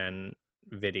motion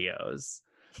videos.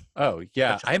 Oh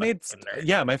yeah, Such a fucking nerd.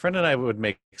 yeah. My friend and I would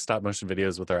make stop motion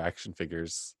videos with our action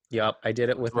figures. Yep, I did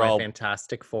it with We're my all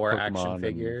Fantastic Four Pokemon action and-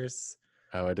 figures.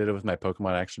 Oh, I did it with my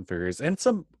Pokemon action figures and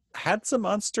had some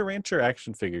Monster Rancher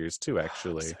action figures too.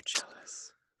 Actually, So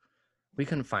jealous. We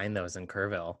couldn't find those in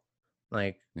Kerrville.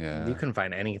 Like, yeah. you couldn't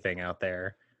find anything out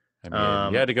there. I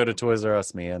mean, you had to go to Toys R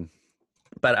Us, man.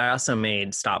 But I also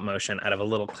made stop motion out of a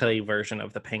little clay version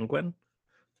of the penguin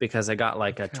because I got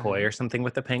like a toy or something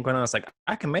with the penguin. I was like,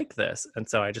 I can make this. And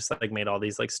so I just like made all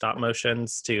these like stop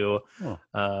motions to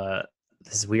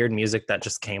this weird music that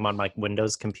just came on my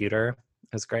Windows computer.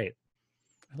 It was great.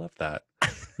 I love that.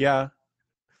 Yeah.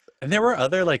 And there were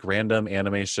other like random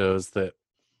anime shows that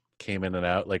came in and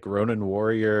out, like Ronin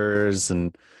Warriors,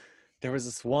 and there was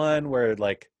this one where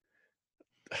like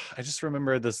I just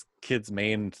remember this kid's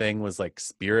main thing was like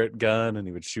Spirit Gun, and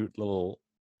he would shoot little,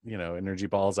 energy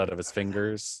balls out of his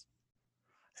fingers.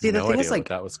 See, the no thing idea is, like, what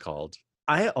that was called.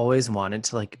 I always wanted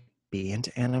to like be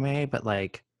into anime, but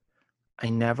like I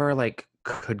never like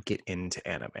could get into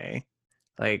anime.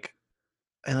 Like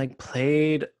I like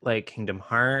played like Kingdom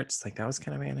Hearts, like that was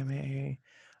kind of anime.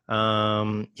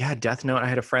 Yeah, Death Note. I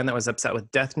had a friend that was upset with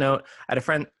Death Note. I had a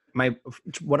friend,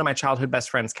 one of my childhood best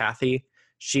friends, Kathy.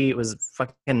 She was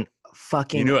fucking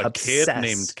You knew a obsessed. kid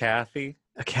named Kathy?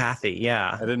 Kathy,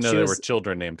 yeah. I didn't know there were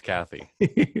children named Kathy.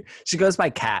 She goes by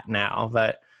Kat now,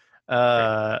 but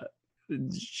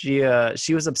she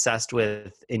was obsessed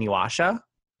with Inuyasha,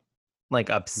 like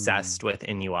obsessed with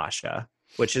Inuyasha,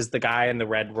 which is the guy in the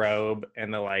red robe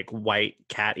and the like white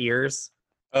cat ears.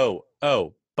 Oh,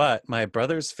 but my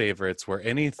brother's favorites were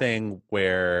anything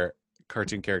where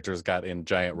cartoon characters got in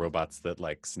giant robots that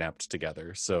like snapped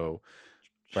together. So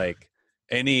like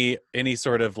any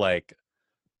sort of like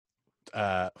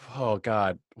oh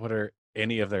god, what are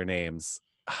any of their names?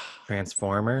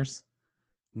 Transformers?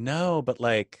 No, but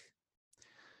like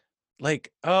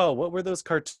oh, what were those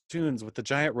cartoons with the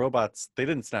giant robots? They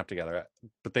didn't snap together,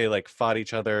 but they like fought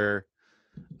each other.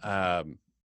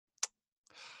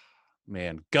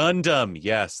 Man, Gundam.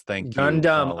 Yes, thank you.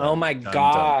 Gundam. Colin. Oh my Gundam.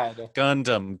 God.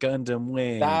 Gundam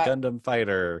Wing, Gundam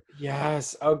Fighter.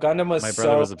 Yes. Oh, Gundam was My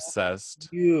brother was obsessed.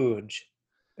 huge.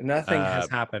 Nothing has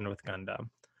happened with Gundam.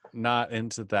 Not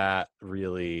into that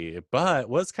really, but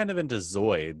was kind of into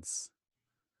Zoids.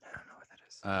 I don't know what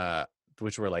that is.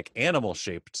 Which were like animal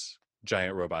shaped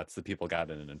giant robots that people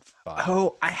got in and fought.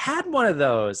 Oh, I had one of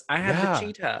those. I had the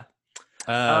cheetah.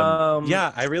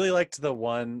 Yeah, I really liked the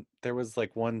one. There was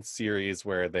like one series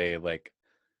where they like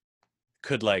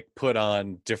could like put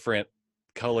on different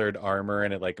colored armor,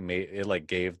 and it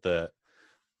gave the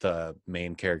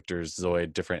main character's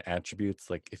Zoid different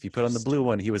attributes. Like if you put on the blue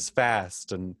one, he was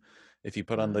fast, and if you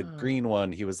put on the green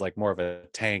one, he was like more of a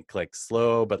tank, like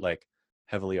slow but like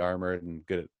heavily armored and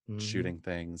good at shooting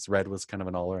things. Red was kind of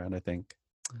an all around, I think.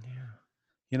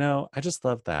 Yeah. I just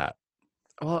love that.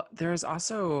 Well, there's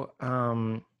also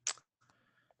oh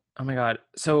my God.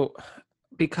 So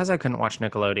because I couldn't watch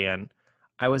Nickelodeon,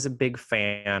 I was a big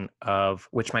fan of,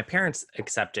 which my parents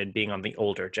accepted being on the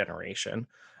older generation,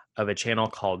 of a channel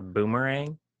called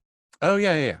Boomerang. Oh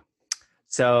yeah.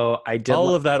 So I did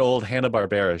all of that old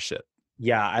Hanna-Barbera shit.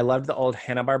 Yeah, I loved the old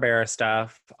Hanna-Barbera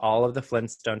stuff, all of the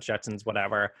Flintstones, Jetsons,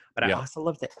 whatever. But I also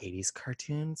loved the 80s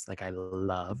cartoons. Like I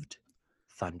loved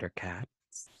Thundercats.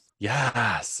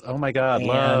 Yes. Oh my God.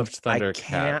 Loved Thundercats. I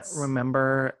can't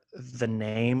remember the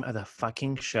name of the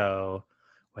fucking show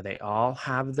where they all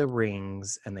have the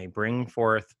rings and they bring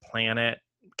forth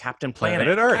Captain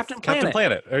Planet. Earth. Captain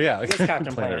Planet. Oh yeah. It is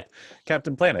Captain Planet.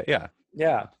 Captain Planet. Yeah.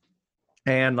 Yeah.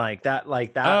 And that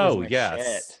was my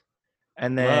shit.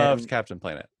 And then loved Captain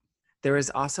Planet. There was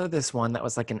also this one that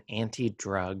was like an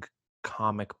anti-drug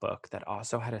comic book that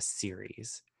also had a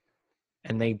series.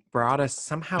 And they brought us,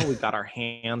 somehow we got our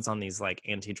hands on these like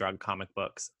anti-drug comic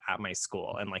books at my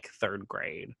school in like 3rd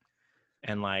grade.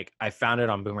 And like I found it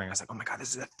on Boomerang. I was like, oh my God,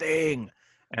 this is a thing.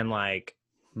 And like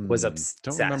was obsessed.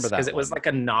 Don't remember that because it was like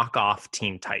a knockoff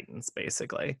Teen Titans,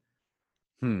 basically.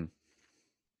 And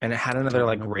it had another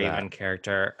like Raven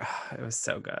character. It was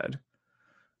so good.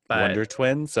 But Wonder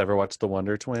Twins. Ever watch the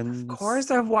Wonder Twins? of course,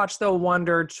 I've watched the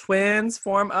Wonder Twins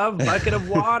form of bucket of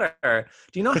water.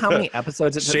 Do you know how many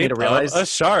episodes it took me to Shape realize? of a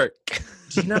shark.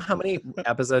 Do you know how many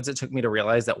episodes it took me to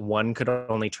realize that one could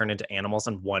only turn into animals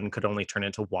and one could only turn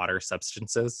into water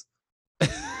substances?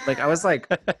 Like I was like,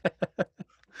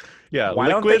 Yeah, why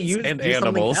don't they liquids use and do something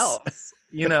animals. else?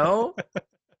 You know,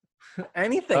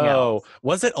 anything Oh, else?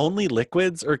 was it only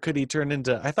liquids, or could he turn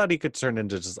into? I thought he could turn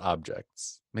into just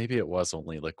objects. Maybe it was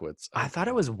only liquids. I thought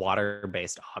it was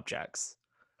water-based objects.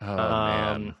 Oh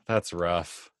man, that's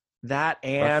rough. That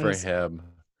Rough for him.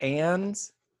 and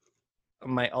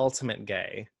my ultimate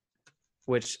gay,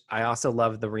 which I also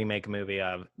love the remake movie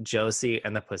of Josie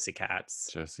and the Pussycats.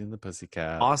 Josie and the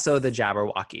Pussycat. Also the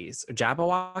Jabberwockies.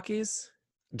 Jabberwockies?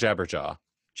 Jabberjaw.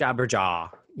 Jabberjaw.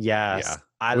 Yes. Yeah.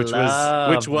 I Which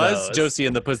love was those. Josie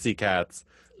and the Pussycats,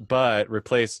 but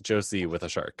replaced Josie with a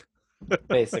shark.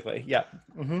 Basically. Yeah.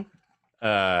 Mm-hmm.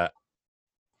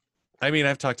 I mean,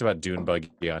 I've talked about Dune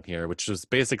Buggy on here, which was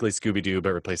basically Scooby-Doo,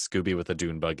 but replaced Scooby with a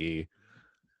Dune Buggy.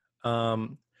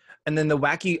 And then the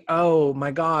wacky, oh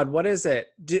my God, what is it?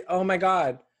 Oh my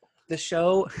God. The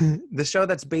show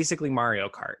that's basically Mario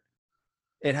Kart.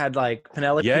 It had like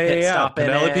Penelope Pitstop in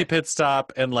Penelope it. Pitstop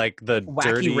and like the Wacky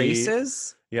dirty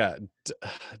races. Yeah,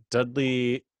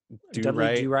 Dudley Do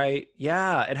Right.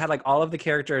 Yeah, it had like all of the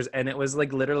characters, and it was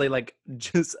like literally like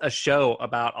just a show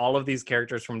about all of these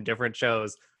characters from different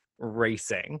shows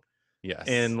racing. Yes.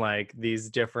 In like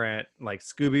these different, like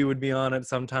Scooby would be on it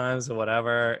sometimes or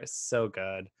whatever. It's so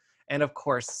good. And of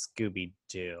course, Scooby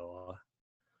Doo.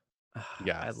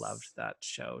 Yeah, I loved that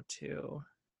show too.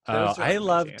 I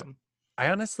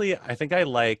think I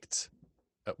liked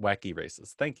Wacky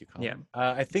Races. Thank you, Colin. Yeah.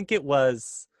 I think it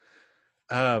was,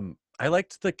 I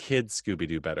liked the kids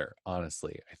Scooby-Doo better,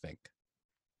 honestly, I think.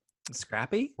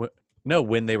 Scrappy? No,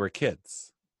 when they were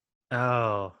kids.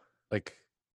 Oh. Like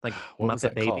what was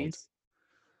Muppet Babies?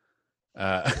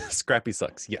 Scrappy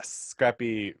sucks. Yes.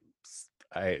 Scrappy,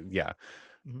 yeah.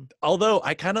 Mm-hmm. Although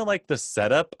I kind of like the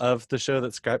setup of the show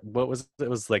that it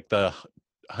was like the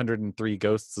 103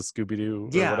 Ghosts of Scooby-Doo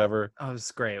or whatever. Oh, it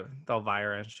was great. With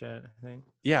Elvira and shit, I think.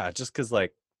 Yeah, just because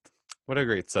like, what a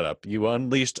great setup. You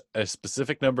unleashed a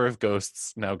specific number of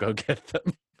ghosts. Now go get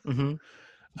them.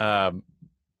 Mm-hmm.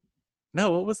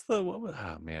 No,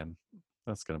 oh man,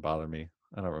 that's going to bother me.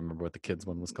 I don't remember what the kids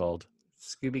one was called.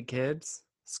 Scooby Kids?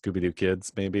 Scooby-Doo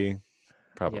Kids, maybe.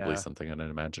 Probably something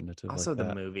unimaginative. Also, like the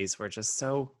that. movies were just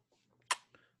so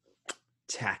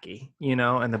tacky, you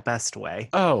know, in the best way.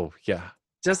 Oh, yeah.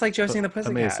 Just like Josie and the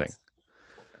Pussycats. Amazing.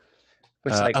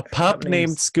 Which, like, a pup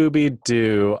named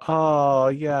Scooby-Doo. Oh,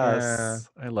 yes.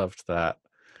 Yeah. I loved that.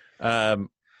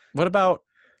 What about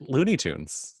Looney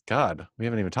Tunes? God, we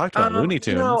haven't even talked about Looney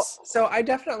Tunes. No, so I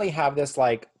definitely have this,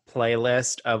 like,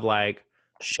 playlist of, like,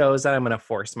 shows that I'm going to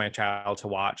force my child to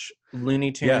watch.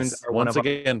 Looney Tunes are once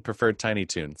again preferred Tiny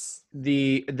Toons.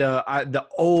 The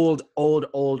old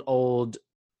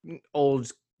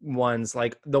ones,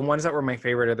 like the ones that were my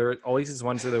favorite are there always these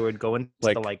ones that would go into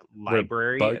like, the like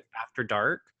library after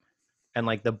dark, and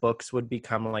like the books would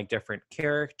become like different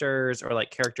characters, or like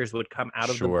characters would come out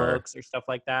of the books or stuff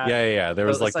like that. Yeah. There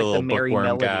was like the little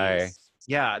bookworm guy.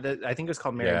 Yeah, I think it was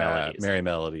called Merry Melodies. Merry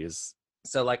Melodies.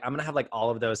 So like I'm gonna have like all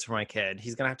of those for my kid.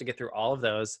 He's gonna have to get through all of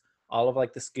those, all of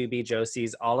like the Scooby,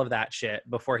 Josies, all of that shit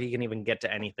before he can even get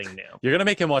to anything new. You're gonna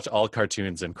make him watch all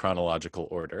cartoons in chronological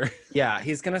order. Yeah,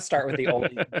 he's gonna start with the old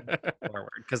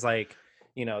forward, because like,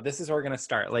 you know, this is where we're gonna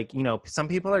start. Like, you know, some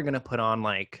people are gonna put on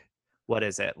like, what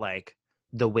is it, like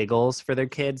the Wiggles for their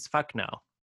kids? Fuck no,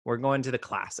 we're going to the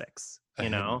classics. You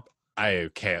know, I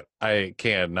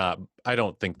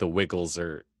don't think the Wiggles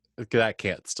that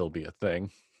can't still be a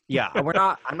thing. Yeah,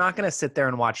 I'm not going to sit there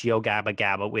and watch Yo Gabba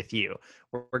Gabba with you.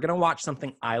 We're going to watch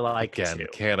something I like too.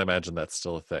 Can't imagine that's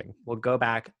still a thing. We'll go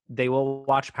back. They will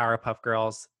watch Powerpuff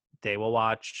Girls. They will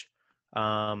watch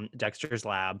Dexter's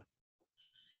Lab.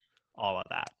 All of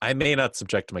that. I may not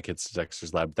subject my kids to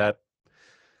Dexter's Lab. That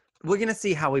we're going to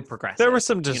see how we progress. There were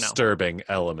some disturbing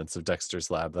elements of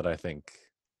Dexter's Lab that I think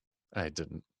I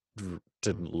didn't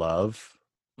love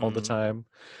all the time.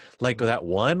 Like that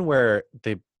one where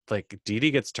like Dee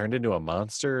Dee gets turned into a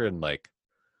monster and like,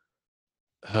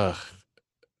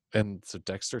 and so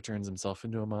Dexter turns himself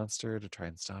into a monster to try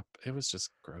and stop. It was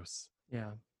just gross.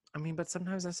 Yeah. I mean, but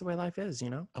sometimes that's the way life is, you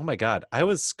know? Oh my God. I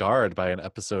was scarred by an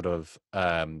episode of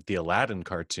the Aladdin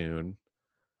cartoon.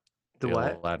 The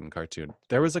what? Aladdin cartoon.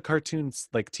 There was a cartoon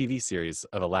like TV series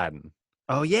of Aladdin.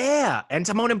 Oh yeah. And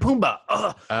Timon and Pumbaa.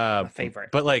 My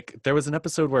favorite. But like there was an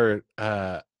episode where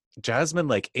Jasmine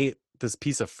like ate this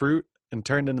piece of fruit and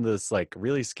turned into this like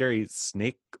really scary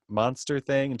snake monster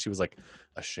thing. And she was like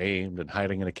ashamed and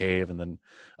hiding in a cave. And then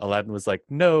Aladdin was like,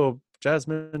 no,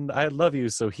 Jasmine, I love you.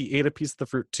 So he ate a piece of the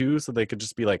fruit too, so they could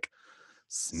just be like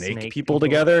snake people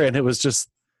together. And it was just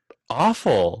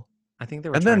awful. I think they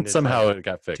were And trying then to somehow it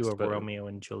got fixed. do a but Romeo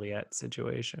and Juliet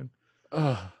situation.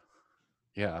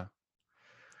 Yeah.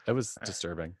 It was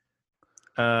disturbing.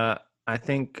 I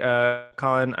think,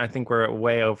 Colin, I think we're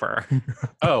way over.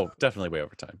 Oh, definitely way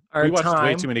over time. Our We watched way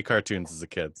time- too many cartoons as a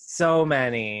kid. So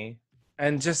many.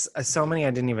 And just so many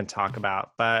I didn't even talk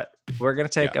about. But we're going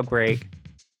to take a break.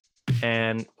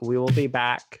 And we will be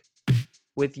back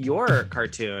with your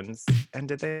cartoons. And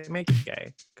did they make you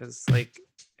gay? Because, like,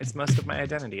 it's most of my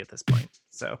identity at this point.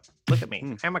 So look at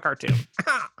me. I'm a cartoon.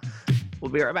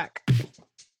 We'll be right back.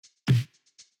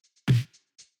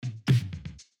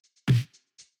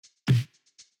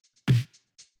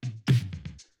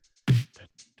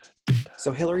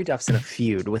 So Hillary Duff's in a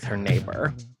feud with her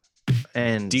neighbor.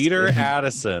 And Dieter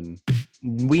Addison.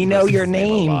 we know That's your his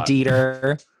name a name, lot.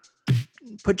 Dieter.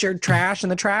 Put your trash in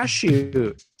the trash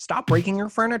chute. Stop breaking your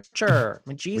furniture.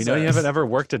 Jesus. We know you haven't ever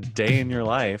worked a day in your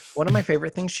life. One of my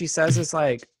favorite things she says is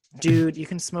like, dude, you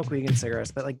can smoke weed and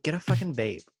cigarettes, but like get a fucking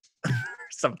vape. Or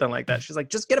something like that. She's like,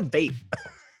 just get a vape.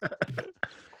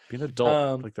 Be an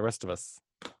adult like the rest of us.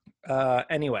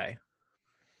 Anyway,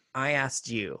 I asked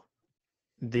you,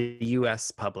 the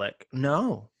US public.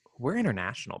 No, we're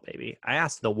international, baby. I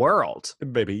asked the world.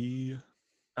 Baby.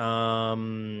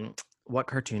 What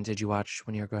cartoons did you watch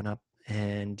when you were growing up?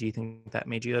 And do you think that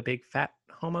made you a big fat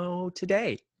homo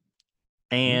today?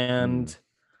 And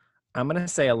I'm going to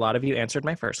say a lot of you answered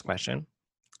my first question.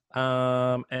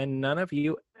 And none of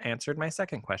you answered my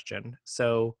second question.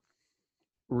 So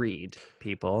read,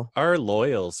 people. Our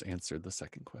loyals answered the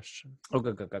second question. Oh,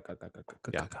 go.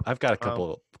 Yeah, I've got a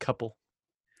couple.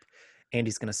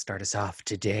 Andy's going to start us off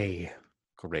today.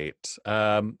 Great.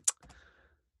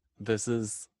 This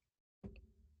is,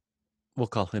 we'll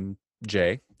call him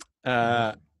Jay.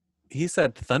 He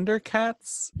said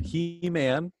Thundercats,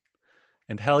 He-Man,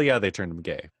 and hell yeah, they turned him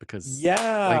gay because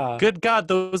like, good God,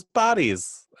 those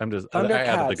bodies. I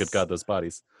added the good God, those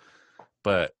bodies.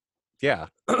 But yeah,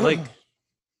 like,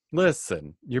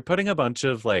 listen, you're putting a bunch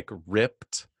of like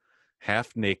ripped,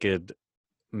 half naked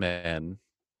men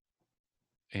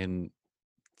in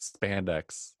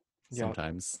spandex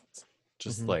sometimes.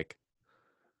 Just like,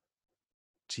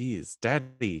 geez,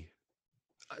 daddy.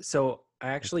 So I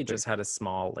actually just had a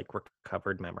small like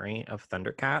recovered memory of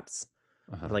Thundercats.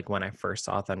 Like when I first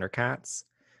saw Thundercats,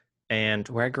 and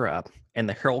where I grew up in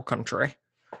the hill country,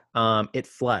 it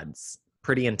floods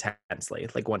pretty intensely,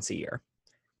 like once a year.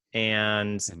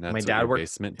 And that's my what dad your worked.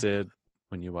 basement did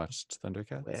when you watched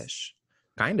Thundercats. Wish,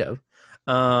 kind of.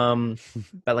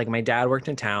 But like my dad worked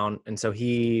in town, and so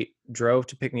he drove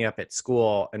to pick me up at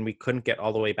school, and we couldn't get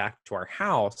all the way back to our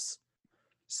house.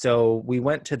 So we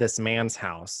went to this man's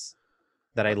house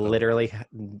that I literally,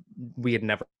 we had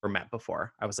never met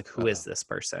before. I was like, who is this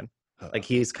person? Like,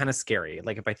 he's kind of scary.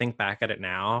 Like, if I think back at it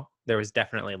now, there was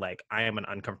definitely like, I am an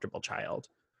uncomfortable child.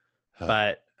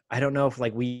 But I don't know if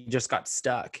like we just got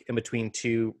stuck in between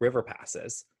two river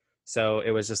passes. So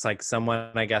it was just like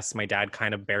someone, I guess my dad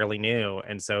kind of barely knew.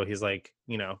 And so he's like,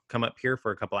 you know, come up here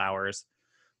for a couple hours.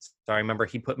 So I remember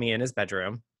he put me in his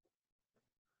bedroom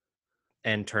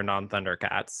and turned on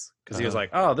Thundercats because he was like,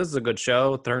 oh, this is a good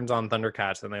show. Turns on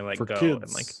Thundercats, and they like For go kids.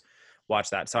 and like watch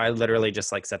that. So I literally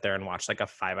just like sat there and watched like a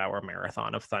 5-hour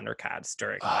marathon of Thundercats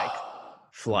during like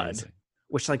flood, Amazing.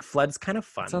 which like flood's kind of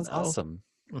fun. That sounds though. awesome.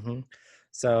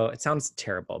 So it sounds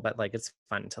terrible, but like it's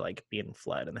fun to like be in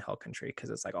flood in the Hell Country because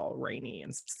it's like all rainy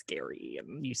and scary,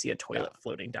 and you see a toilet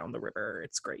floating down the river.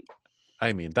 It's great.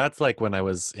 I mean, that's like when I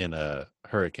was in a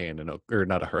hurricane, or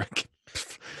not a hurricane,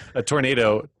 a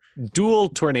tornado, dual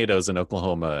tornadoes in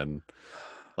Oklahoma, and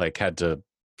like had to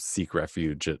seek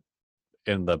refuge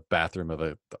in the bathroom of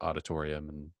the auditorium,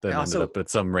 and then ended up at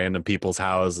some random people's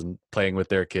house and playing with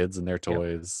their kids and their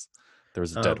toys. There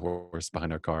was a dead horse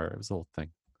behind our car. It was a whole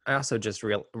thing. I also just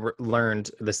learned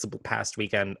this past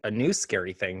weekend a new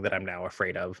scary thing that I'm now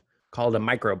afraid of called a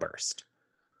microburst.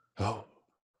 Oh.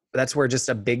 That's where just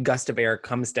a big gust of air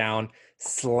comes down,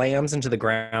 slams into the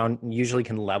ground, usually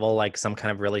can level like some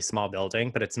kind of really small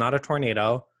building, but it's not a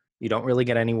tornado. You don't really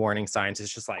get any warning signs.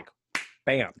 It's just like,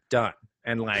 bam, done.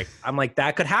 And like, I'm like,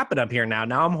 that could happen up here now.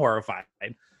 Now I'm horrified.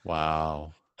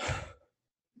 Wow.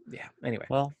 Yeah. Anyway.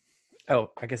 Well.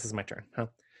 Oh, I guess it's my turn, huh?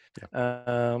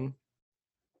 Yeah.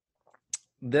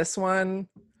 This one,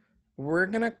 we're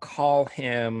going to call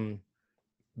him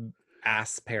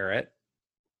Ass Parrot.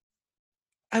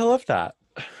 I love that.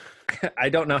 I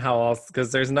don't know how else,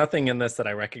 because there's nothing in this that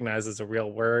I recognize as a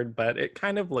real word, but it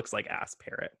kind of looks like ass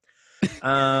parrot.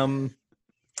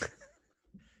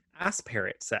 Ass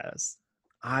parrot says,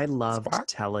 I loved Squawk?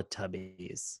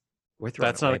 Teletubbies. We're throwing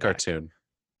That's it not way a back. cartoon.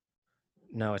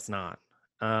 No, it's not.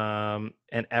 And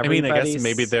I mean, I guess everybody's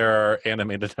maybe there are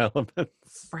animated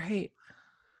elements. right.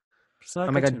 It's not a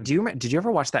Oh my cartoon. god, did you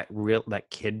ever watch that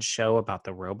kid show about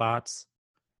the robots?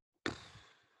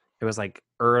 It was like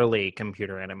early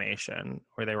computer animation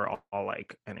where they were all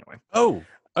like, anyway. Oh.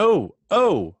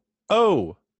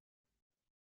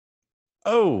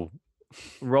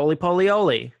 Roly Poly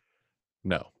Oly.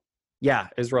 No. Yeah,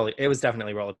 it was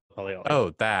definitely Roly Poly Oly.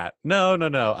 Oh, that. No.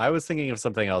 I was thinking of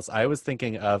something else. I was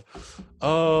thinking of,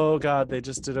 oh God, they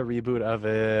just did a reboot of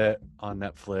it on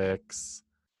Netflix.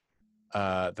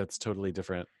 That's totally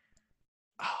different.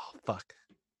 Oh, fuck.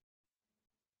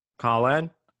 Colin?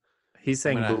 He's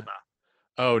saying gonna- Booba.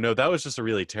 Oh, no, that was just a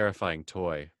really terrifying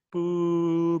toy.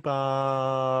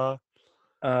 Booba.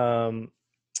 Oh,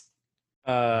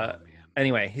 Man.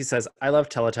 Anyway, he says, I love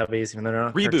Teletubbies, even though they're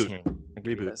not Reboot. cartoon. I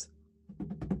agree with Reboot. this.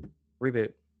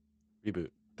 Reboot. Reboot.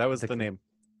 That was The- the name.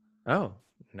 Oh,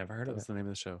 never heard That of was it. the name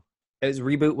of the show. Was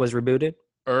rebooted?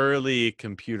 Early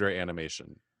computer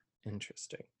animation.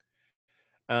 Interesting.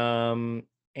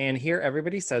 And here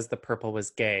everybody says the purple was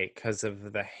gay because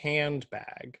of the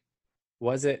handbag.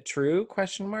 Was it true?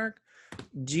 Question mark.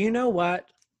 Do you know what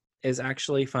is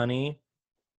actually funny?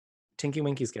 Tinky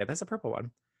Winky's gay. That's a purple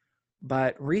one.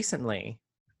 But recently,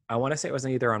 I want to say it was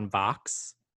either on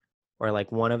Vox or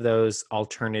like one of those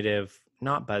alternative,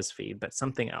 not BuzzFeed, but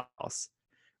something else,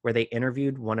 where they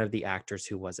interviewed one of the actors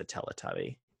who was a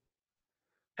Teletubby.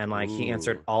 And like he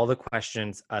answered Ooh. all the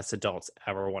questions us adults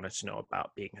ever wanted to know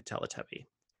about being a Teletubby.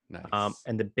 Nice.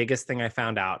 And the biggest thing I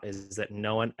found out is that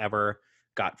no one ever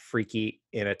got freaky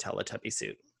in a Teletubby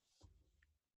suit.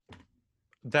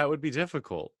 That would be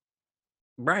difficult.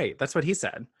 Right. That's what he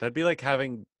said. That'd be like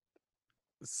having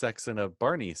sex in a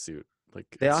Barney suit. Like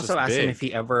They it's also just asked him big.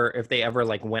 if they ever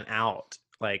like went out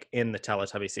like in the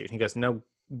Teletubby suit. He goes, no,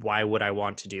 why would I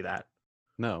want to do that?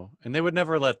 No, and they would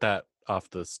never let that off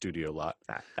the studio lot.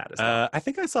 That is not. I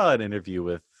think I saw an interview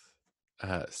with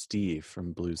Steve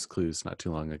from Blue's Clues not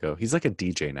too long ago. He's like a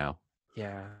DJ now.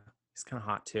 Yeah. He's kind of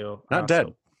hot too. I Not dead.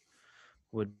 also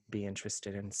would be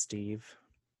interested in Steve.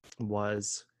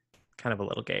 Was kind of a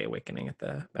little gay awakening at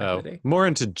the back of the day. More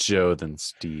into Joe than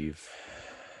Steve.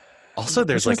 Also,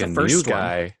 there's Which like a one's the new first one?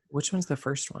 guy. Which one's the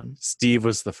first one? Steve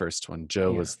was the first one.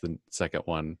 Joe Yeah. was the second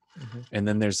one. Mhm. And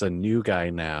then there's a new guy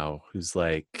now who's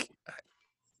like,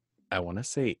 I want to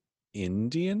say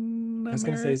Indian I was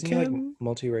gonna say, isn't he like American,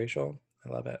 multiracial? I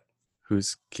love it.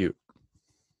 who's cute.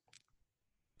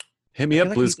 Hit me I up, feel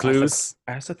like Blue's he's also- Clues.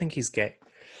 I also think he's gay.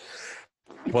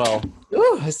 Well,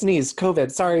 Ooh, I sneezed.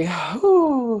 COVID. Sorry.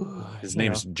 Ooh, his you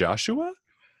name's know. Joshua?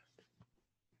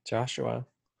 Joshua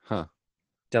Huh.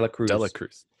 Dela Cruz. Dela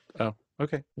Cruz. Oh,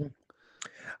 okay.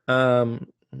 Oh,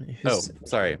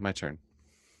 Sorry, my turn.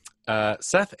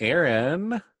 Seth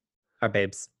Aaron, our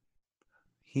babes.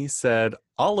 he said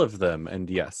all of them, and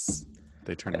yes,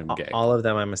 they turned him gay. All of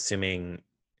them. I'm assuming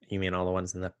you mean all the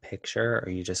ones in the picture, or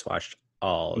you just watched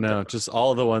all? Of No, them? just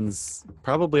all the ones,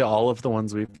 probably all of the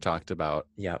ones we've talked about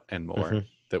Yep. and more Mhm.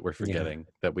 that we're forgetting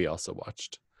that we also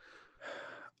watched.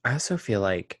 I also feel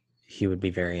like he would be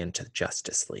very into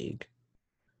Justice League.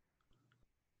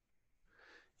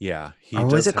 Yeah, he Or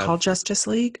was does it have- called Justice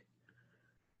League?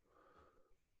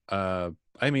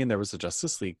 I mean, there was a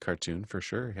Justice League cartoon for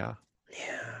sure. Yeah.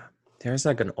 Yeah, there's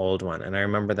like an old one, and I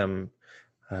remember them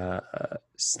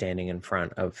standing in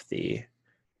front of the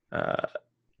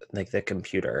like the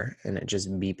computer, and it just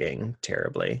beeping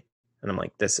terribly. And I'm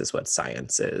like, this is what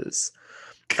science is.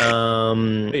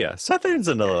 But yeah, Seth Aaron's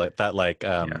into that like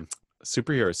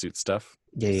superhero suit stuff.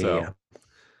 Yeah. So,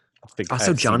 I think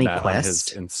Also, I've seen Johnny that on his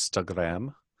Quest.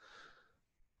 Instagram.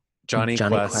 Johnny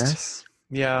Quest.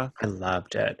 Yeah. I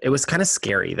loved it. It was kind of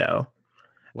scary though.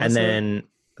 Was And it? then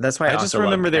that's why I just also loved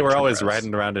remember they were Venture always Bros.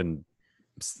 riding around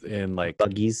in like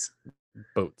buggies.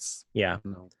 boats. Yeah,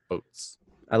 No, boats.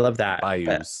 I love that. But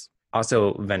Bayous.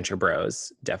 also, Venture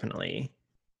Bros. Definitely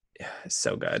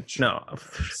so good. No,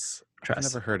 I've trust.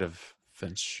 never heard of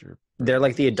Venture. They're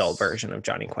like the adult version of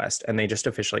Johnny Quest, and they just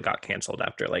officially got canceled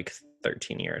after like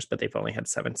 13 years, but they've only had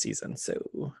 7 seasons.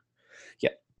 So,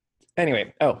 yeah.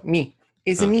 Anyway, me.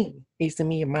 It's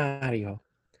me, Mario.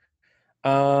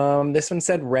 This one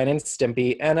said Ren and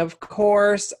Stimpy, and of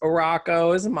course,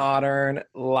 Rocco's Modern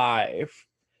Life,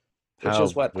 which How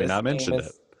is what we this not name mentioned is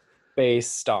it.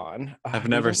 based on. I've You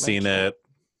never didn't seen mention it.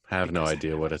 Have no because I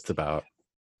idea what haven't it's about.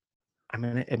 I'm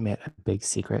going to admit a big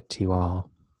secret to you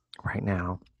all right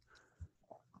now.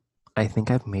 I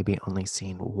think I've maybe only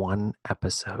seen one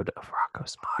episode of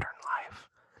Rocco's Modern Life,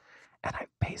 and I've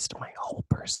based my whole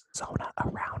persona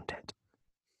around it.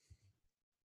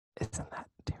 Isn't that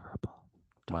terrible?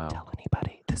 Don't tell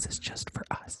anybody. This is just for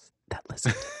us that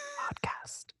listen to the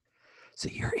podcast. So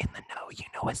you're in the know. You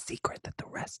know a secret that the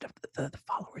rest of the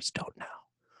followers don't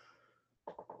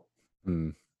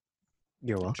know.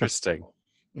 You're welcome. Interesting.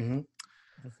 Mm-hmm.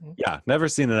 Yeah, never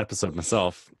seen an episode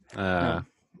myself. No.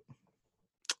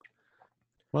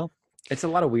 Well, it's a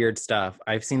lot of weird stuff.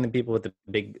 I've seen the people with the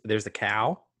big. There's a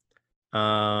cow.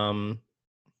 The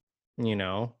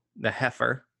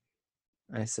heifer,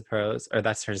 I suppose, or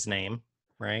that's his name,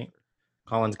 right?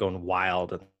 Colin's going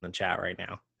wild in the chat right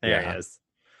now. There he is.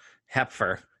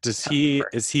 Heifer.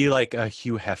 Is he like a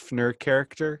Hugh Hefner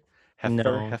character?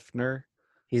 Hefner?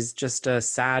 He's just a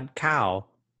sad cow.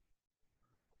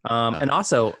 And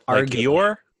also like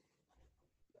Eeyore?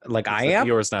 Like I am?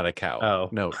 Eeyore's not a cow. Oh.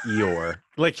 No, Eeyore.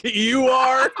 Like you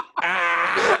are?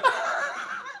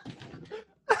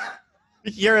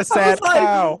 You're a sad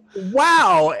cow.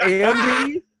 Wow,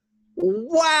 Andy.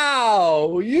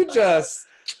 Wow. You just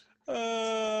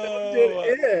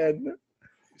did in.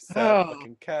 Sad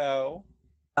fucking cow.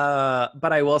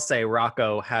 But I will say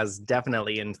Rocco has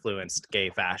definitely influenced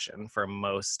gay fashion for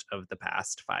most of the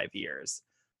past 5 years.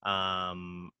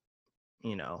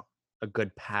 A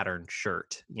good patterned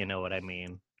shirt. You know what I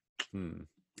mean?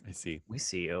 I see. We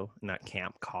see you in that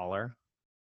camp collar.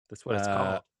 That's what it's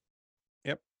called.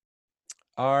 Yep.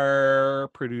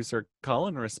 Our producer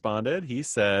Colin responded. He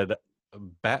said,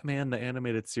 Batman the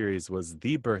Animated Series was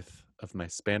the birth of my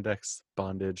spandex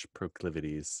bondage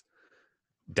proclivities.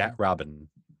 Dat Robin.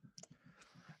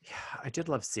 Yeah, I did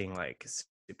love seeing like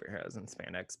superheroes in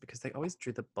spandex because they always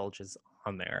drew the bulges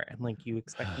on there and like you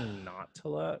expect them not to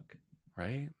look.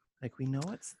 Right? Like we know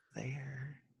it's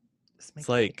there. It's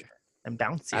like and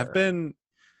bouncy. I've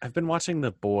been watching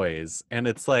The Boys and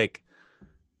it's like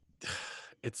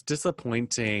it's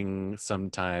disappointing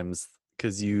sometimes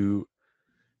because you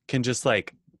can just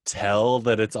like tell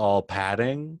that it's all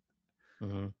padding.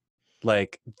 Mm-hmm.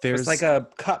 Like there's like a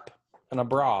cup and a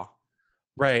bra.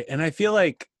 Right. And I feel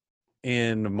like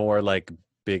in more like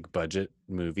big budget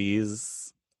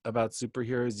movies about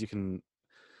superheroes,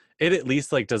 it at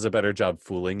least like does a better job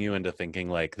fooling you into thinking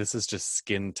like this is just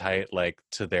skin tight, like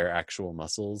to their actual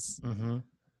muscles. Mm-hmm.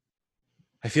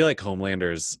 I feel like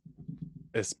Homelander's,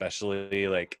 especially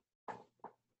like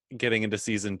getting into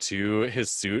season 2,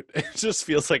 his suit, it just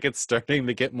feels like it's starting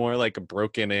to get more like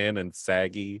broken in and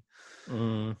saggy.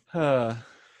 I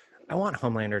want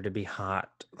Homelander to be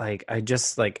hot. Like I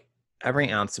just like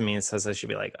every ounce of me says I should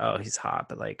be like, oh, he's hot,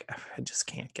 but like I just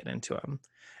can't get into him.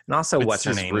 And also, what's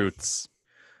her name? Roots.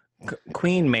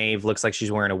 Queen Maeve looks like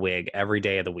she's wearing a wig every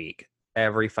day of the week.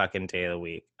 Every fucking day of the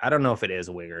week. I don't know if it is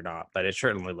a wig or not, but it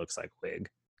certainly looks like a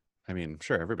wig. I mean,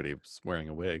 sure, everybody's wearing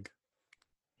a wig.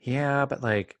 Yeah, but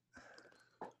like,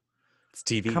 it's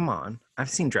TV. Come on. I've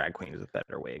seen drag queens with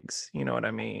better wigs. You know what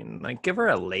I mean? Like, give her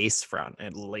a lace front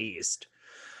at least.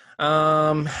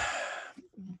 All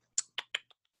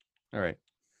right.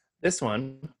 This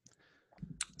one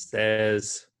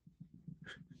says,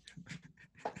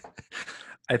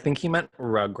 I think he meant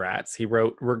Rugrats. He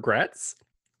wrote regrets.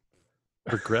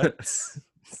 Regrets.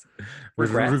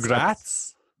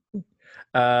 Regrets.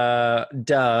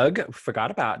 Doug.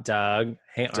 Forgot about Doug.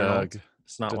 Hey, Arnold. Doug.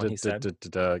 It's not what he said.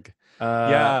 Doug.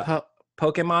 Yeah.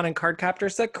 Pokemon and Cardcaptor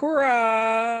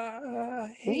Sakura.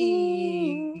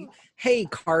 Hey,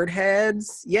 card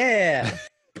heads. Yeah.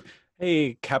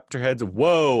 Hey, captor heads.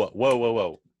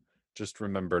 Whoa. Just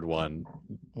remembered one.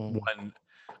 One,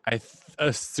 I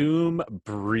assume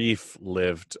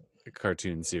brief-lived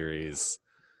cartoon series.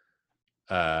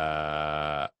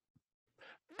 Fighting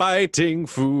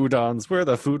Foodons, we're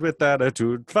the food with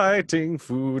attitude. Fighting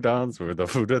Foodons, we're the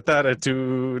food with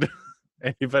attitude.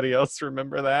 Anybody else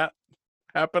remember that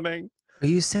happening? Are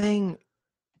you saying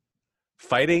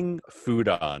Fighting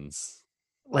Foodons?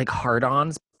 Like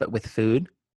hard-ons, but with food?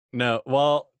 No,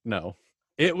 well, no.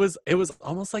 It was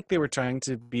almost like they were trying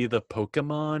to be the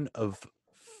Pokemon of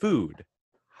food.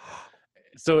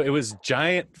 So it was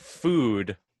giant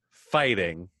food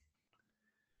fighting.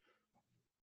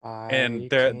 And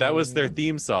that was their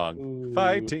theme song. Food.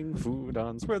 Fighting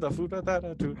Foodons, we're the food with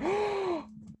attitude.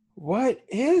 What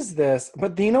is this?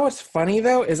 But you know what's funny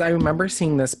though is I remember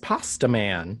seeing this Pasta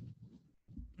Man.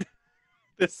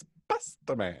 This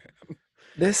Pasta Man.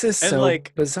 This is and so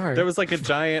like, bizarre. There was like a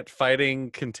giant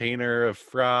fighting container of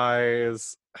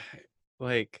fries.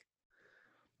 Like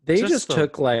they just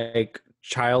took like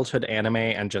childhood anime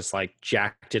and just like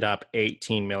jacked it up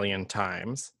 18 million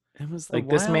times. It was like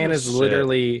this man is shit.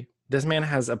 literally This man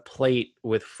has a plate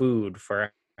with food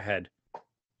for a head.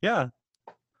 Yeah.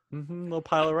 Little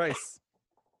pile of rice.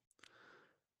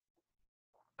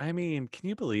 I mean, can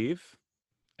you believe?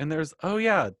 And there's, oh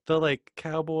yeah, the like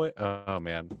cowboy. Oh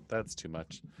man, that's too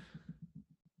much.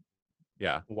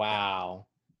 Yeah. Wow.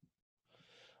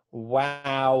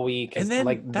 Wowie. And then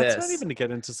like that's this. not even to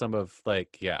get into some of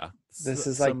like, This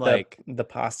is some like the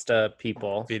pasta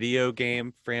people. video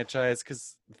game franchise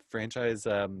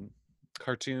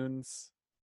cartoons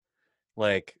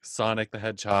like Sonic the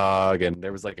Hedgehog, and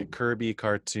there was like a Kirby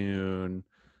cartoon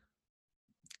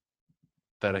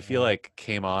that I feel like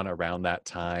came on around that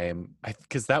time.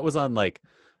 Because that was on like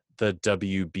the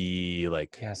WB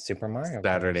like Super Mario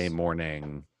Saturday Bros.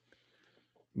 Morning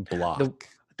block.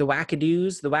 The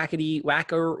wackadoos, the wackaroonies,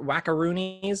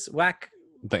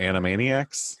 The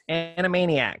Animaniacs.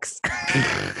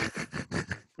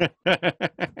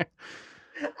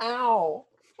 Ow!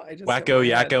 Wacko,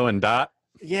 Yakko, and Dot.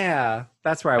 Yeah,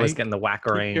 that's where I was getting the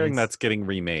wackaroonies. Hearing that's getting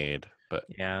remade, but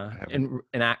yeah, in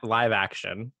live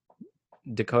action,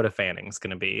 Dakota Fanning's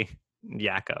gonna be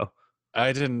Yakko.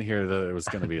 I didn't hear that it was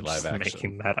going to be live action.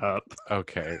 Making that up.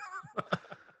 Okay.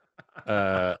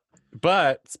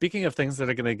 But speaking of things that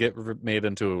are going to get made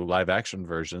into live action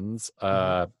versions,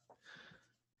 I'm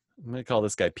going to call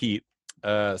this guy Pete,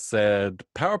 said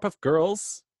Powerpuff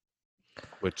Girls,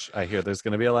 which I hear there's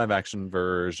going to be a live action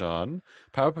version,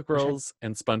 Powerpuff Girls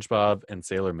and SpongeBob and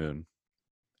Sailor Moon.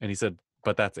 And he said,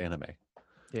 but that's anime.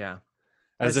 Yeah.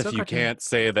 As if you can't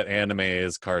say that anime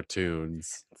is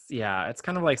cartoons. Yeah, it's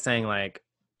kind of like saying like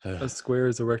a square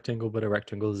is a rectangle, but a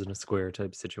rectangle isn't a square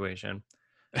type situation.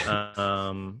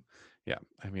 Yeah,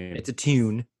 I mean, it's a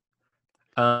tune.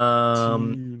 Yeah,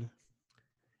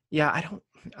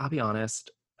 I'll be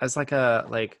honest, as like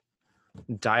a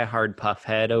diehard Puff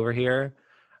head over here,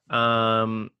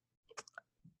 when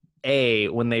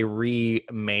they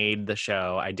remade the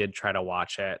show, I did try to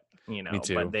watch it, Me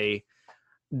too. but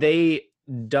they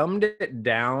dumbed it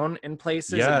down in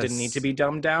places it didn't need to be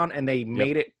dumbed down, and they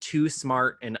made it too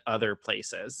smart in other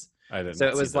places. I didn't. So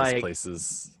it see was those like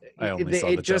places. I only saw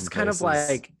the it just dumb kind places. of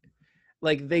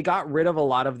like they got rid of a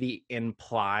lot of the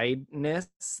impliedness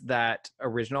that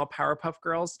original Powerpuff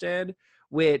Girls did,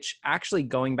 which actually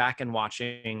going back and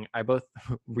watching, I both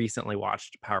recently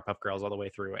watched Powerpuff Girls all the way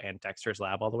through and Dexter's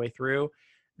Lab all the way through.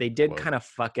 They did kind of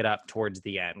fuck it up towards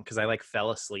the end because I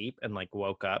fell asleep and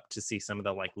woke up to see some of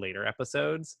the later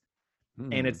episodes.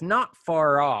 And it's not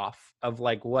far off of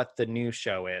what the new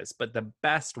show is, but the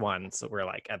best ones were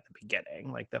at the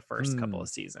beginning, the first couple of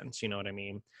seasons, you know what I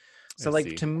mean? So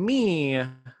to me,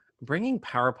 bringing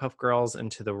Powerpuff Girls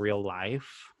into the real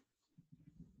life,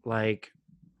 I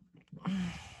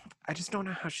just don't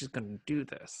know how she's going to do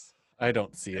this. I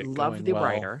don't see it. I love the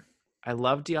writer. I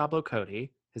love Diablo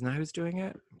Cody. Isn't that who's doing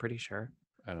it? I'm pretty sure.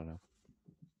 I don't know.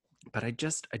 But I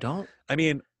don't. I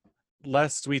mean,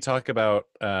 lest we talk about,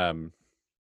 and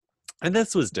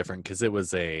this was different because it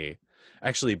was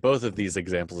actually both of these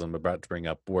examples I'm about to bring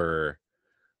up were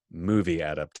movie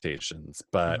adaptations,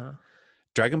 but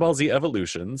Dragon Ball Z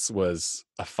Evolutions was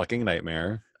a fucking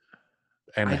nightmare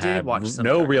and had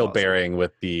no real bearing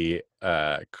with the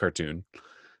cartoon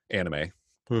anime.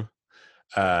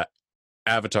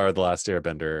 Avatar: The Last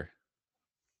Airbender,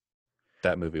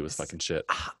 that movie was fucking shit.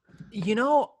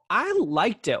 I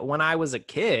liked it when I was a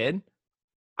kid.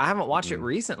 I haven't watched it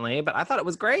recently, but I thought it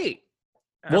was great.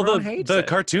 Well, the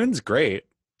cartoon's great.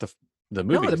 The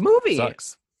movie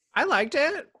sucks. I liked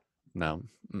it. No.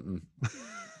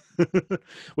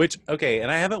 Which, okay, and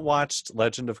I haven't watched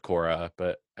Legend of Korra,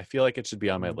 but I feel like it should be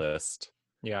on my list.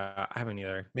 Yeah, I haven't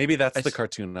either. Maybe that's the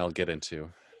cartoon I'll get into.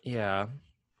 Yeah.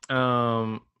 You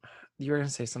were going to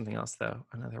say something else, though.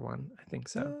 Another one. I think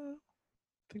so.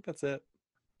 I think that's it.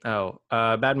 Oh,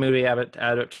 bad movie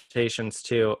adaptations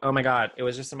too. Oh my God, it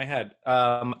was just in my head.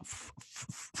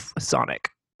 Sonic.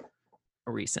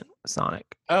 A recent Sonic.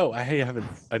 Oh, I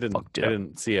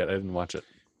didn't see it. I didn't watch it.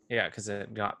 Yeah, because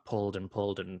it got pulled and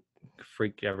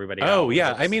freaked everybody out. Oh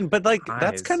yeah, I mean, but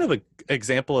that's kind of an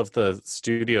example of the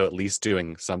studio at least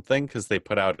doing something, because they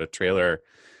put out a trailer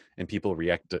and people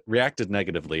reacted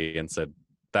negatively and said,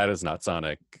 that is not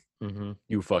Sonic. Mm-hmm.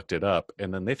 You fucked it up,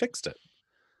 and then they fixed it.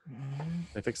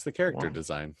 They fixed the character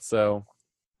design. So,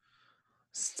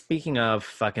 speaking of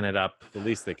fucking it up, the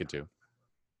least they could do.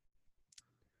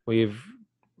 We've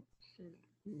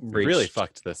really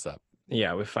fucked this up.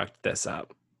 Yeah, we fucked this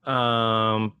up.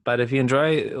 But if you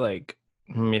enjoy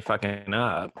me fucking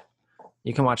up,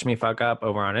 you can watch me fuck up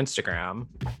over on Instagram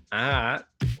at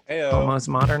Almost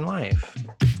Modern Life.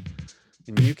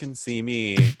 And you can see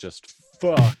me just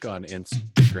fuck on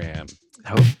Instagram.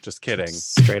 Oh, just kidding.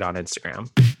 Straight on Instagram.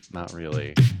 not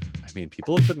really. I mean,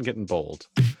 people have been getting bold.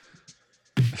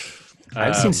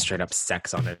 I've seen straight up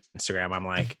sex on Instagram. I'm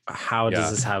like, how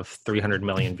does this have 300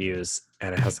 million views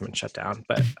and it hasn't been shut down?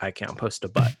 But I can't post a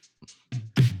butt.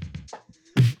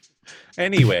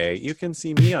 Anyway, you can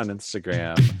see me on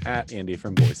Instagram at Andy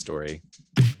from Boy Story.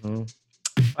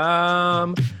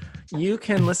 You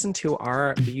can listen to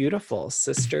our beautiful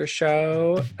sister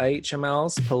show,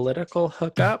 HML's Political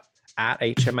Hookup, at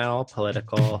HML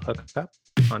Political Hookup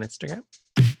on Instagram.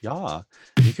 Yeah.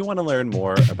 And if you want to learn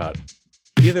more about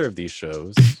either of these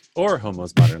shows or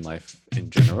Homo's Modern Life in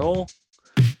general,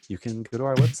 you can go to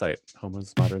our website,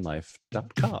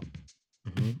 homosmodernlife.com.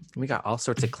 We got all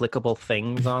sorts of clickable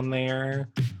things on there.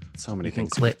 So many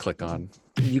things to click on.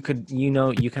 You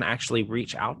can actually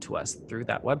reach out to us through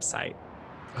that website.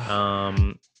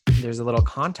 There's a little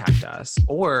contact us,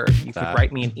 or you could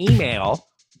write me an email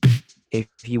if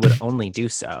you would only do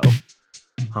so.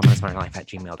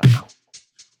 homosmodernlife@gmail.com.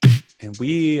 And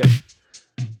we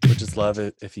would just love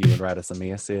it if you would write us a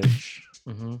message.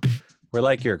 We're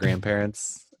like your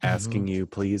grandparents asking you,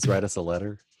 please write us a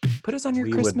letter. Put us on your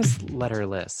Christmas letter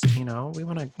list. You know, we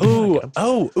want to.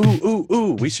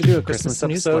 Ooh. We should do a Christmas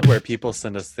episode where people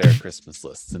send us their Christmas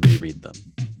lists and we read them.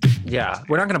 Yeah.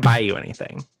 We're not going to buy you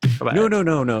anything. No.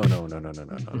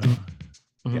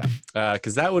 Yeah.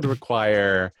 Because that would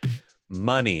require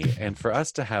money. And for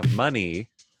us to have money,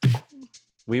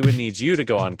 we would need you to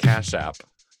go on Cash App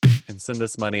and send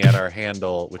us money at our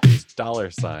handle, which is $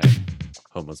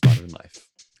 Homo's Modern Life.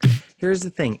 Here's the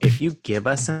thing. If you give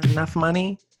us enough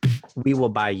money, we will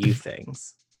buy you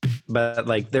things. But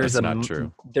like there's not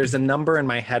true. There's a number in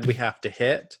my head we have to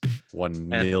hit. $1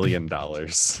 million.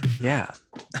 Yeah.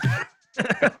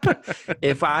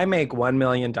 If I make $1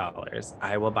 million,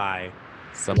 I will buy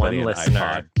somebody one listener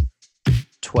iPod.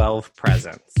 12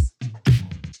 presents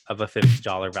of a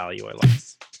 $50 value or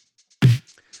less.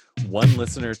 One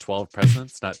listener, 12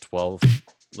 presents, not 12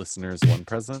 listeners, one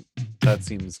present. That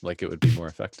seems like it would be more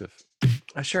effective.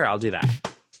 Sure, I'll do that.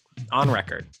 On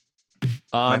record.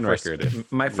 On record.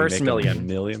 My first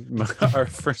million. Our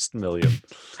first million.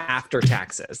 After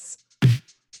taxes.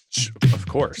 Of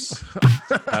course.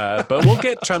 But we'll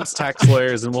get Trump's tax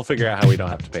lawyers and we'll figure out how we don't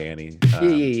have to pay any.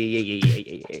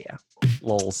 Yeah.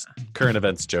 Little current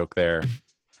events joke there.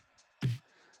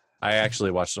 I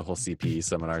actually watched a whole CPE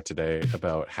seminar today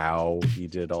about how he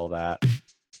did all that.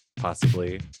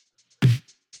 Possibly.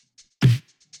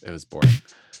 It was boring.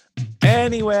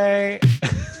 Anyway.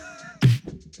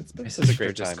 My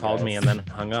sister just called me and then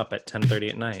hung up at 10:30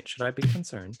 at night. Should I be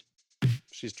concerned?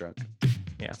 She's drunk.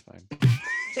 Yeah. That's fine.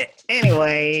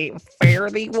 Anyway, fare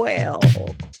thee well.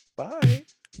 Bye.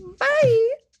 Bye.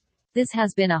 This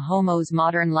has been a Homo's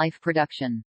Modern Life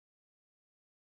production.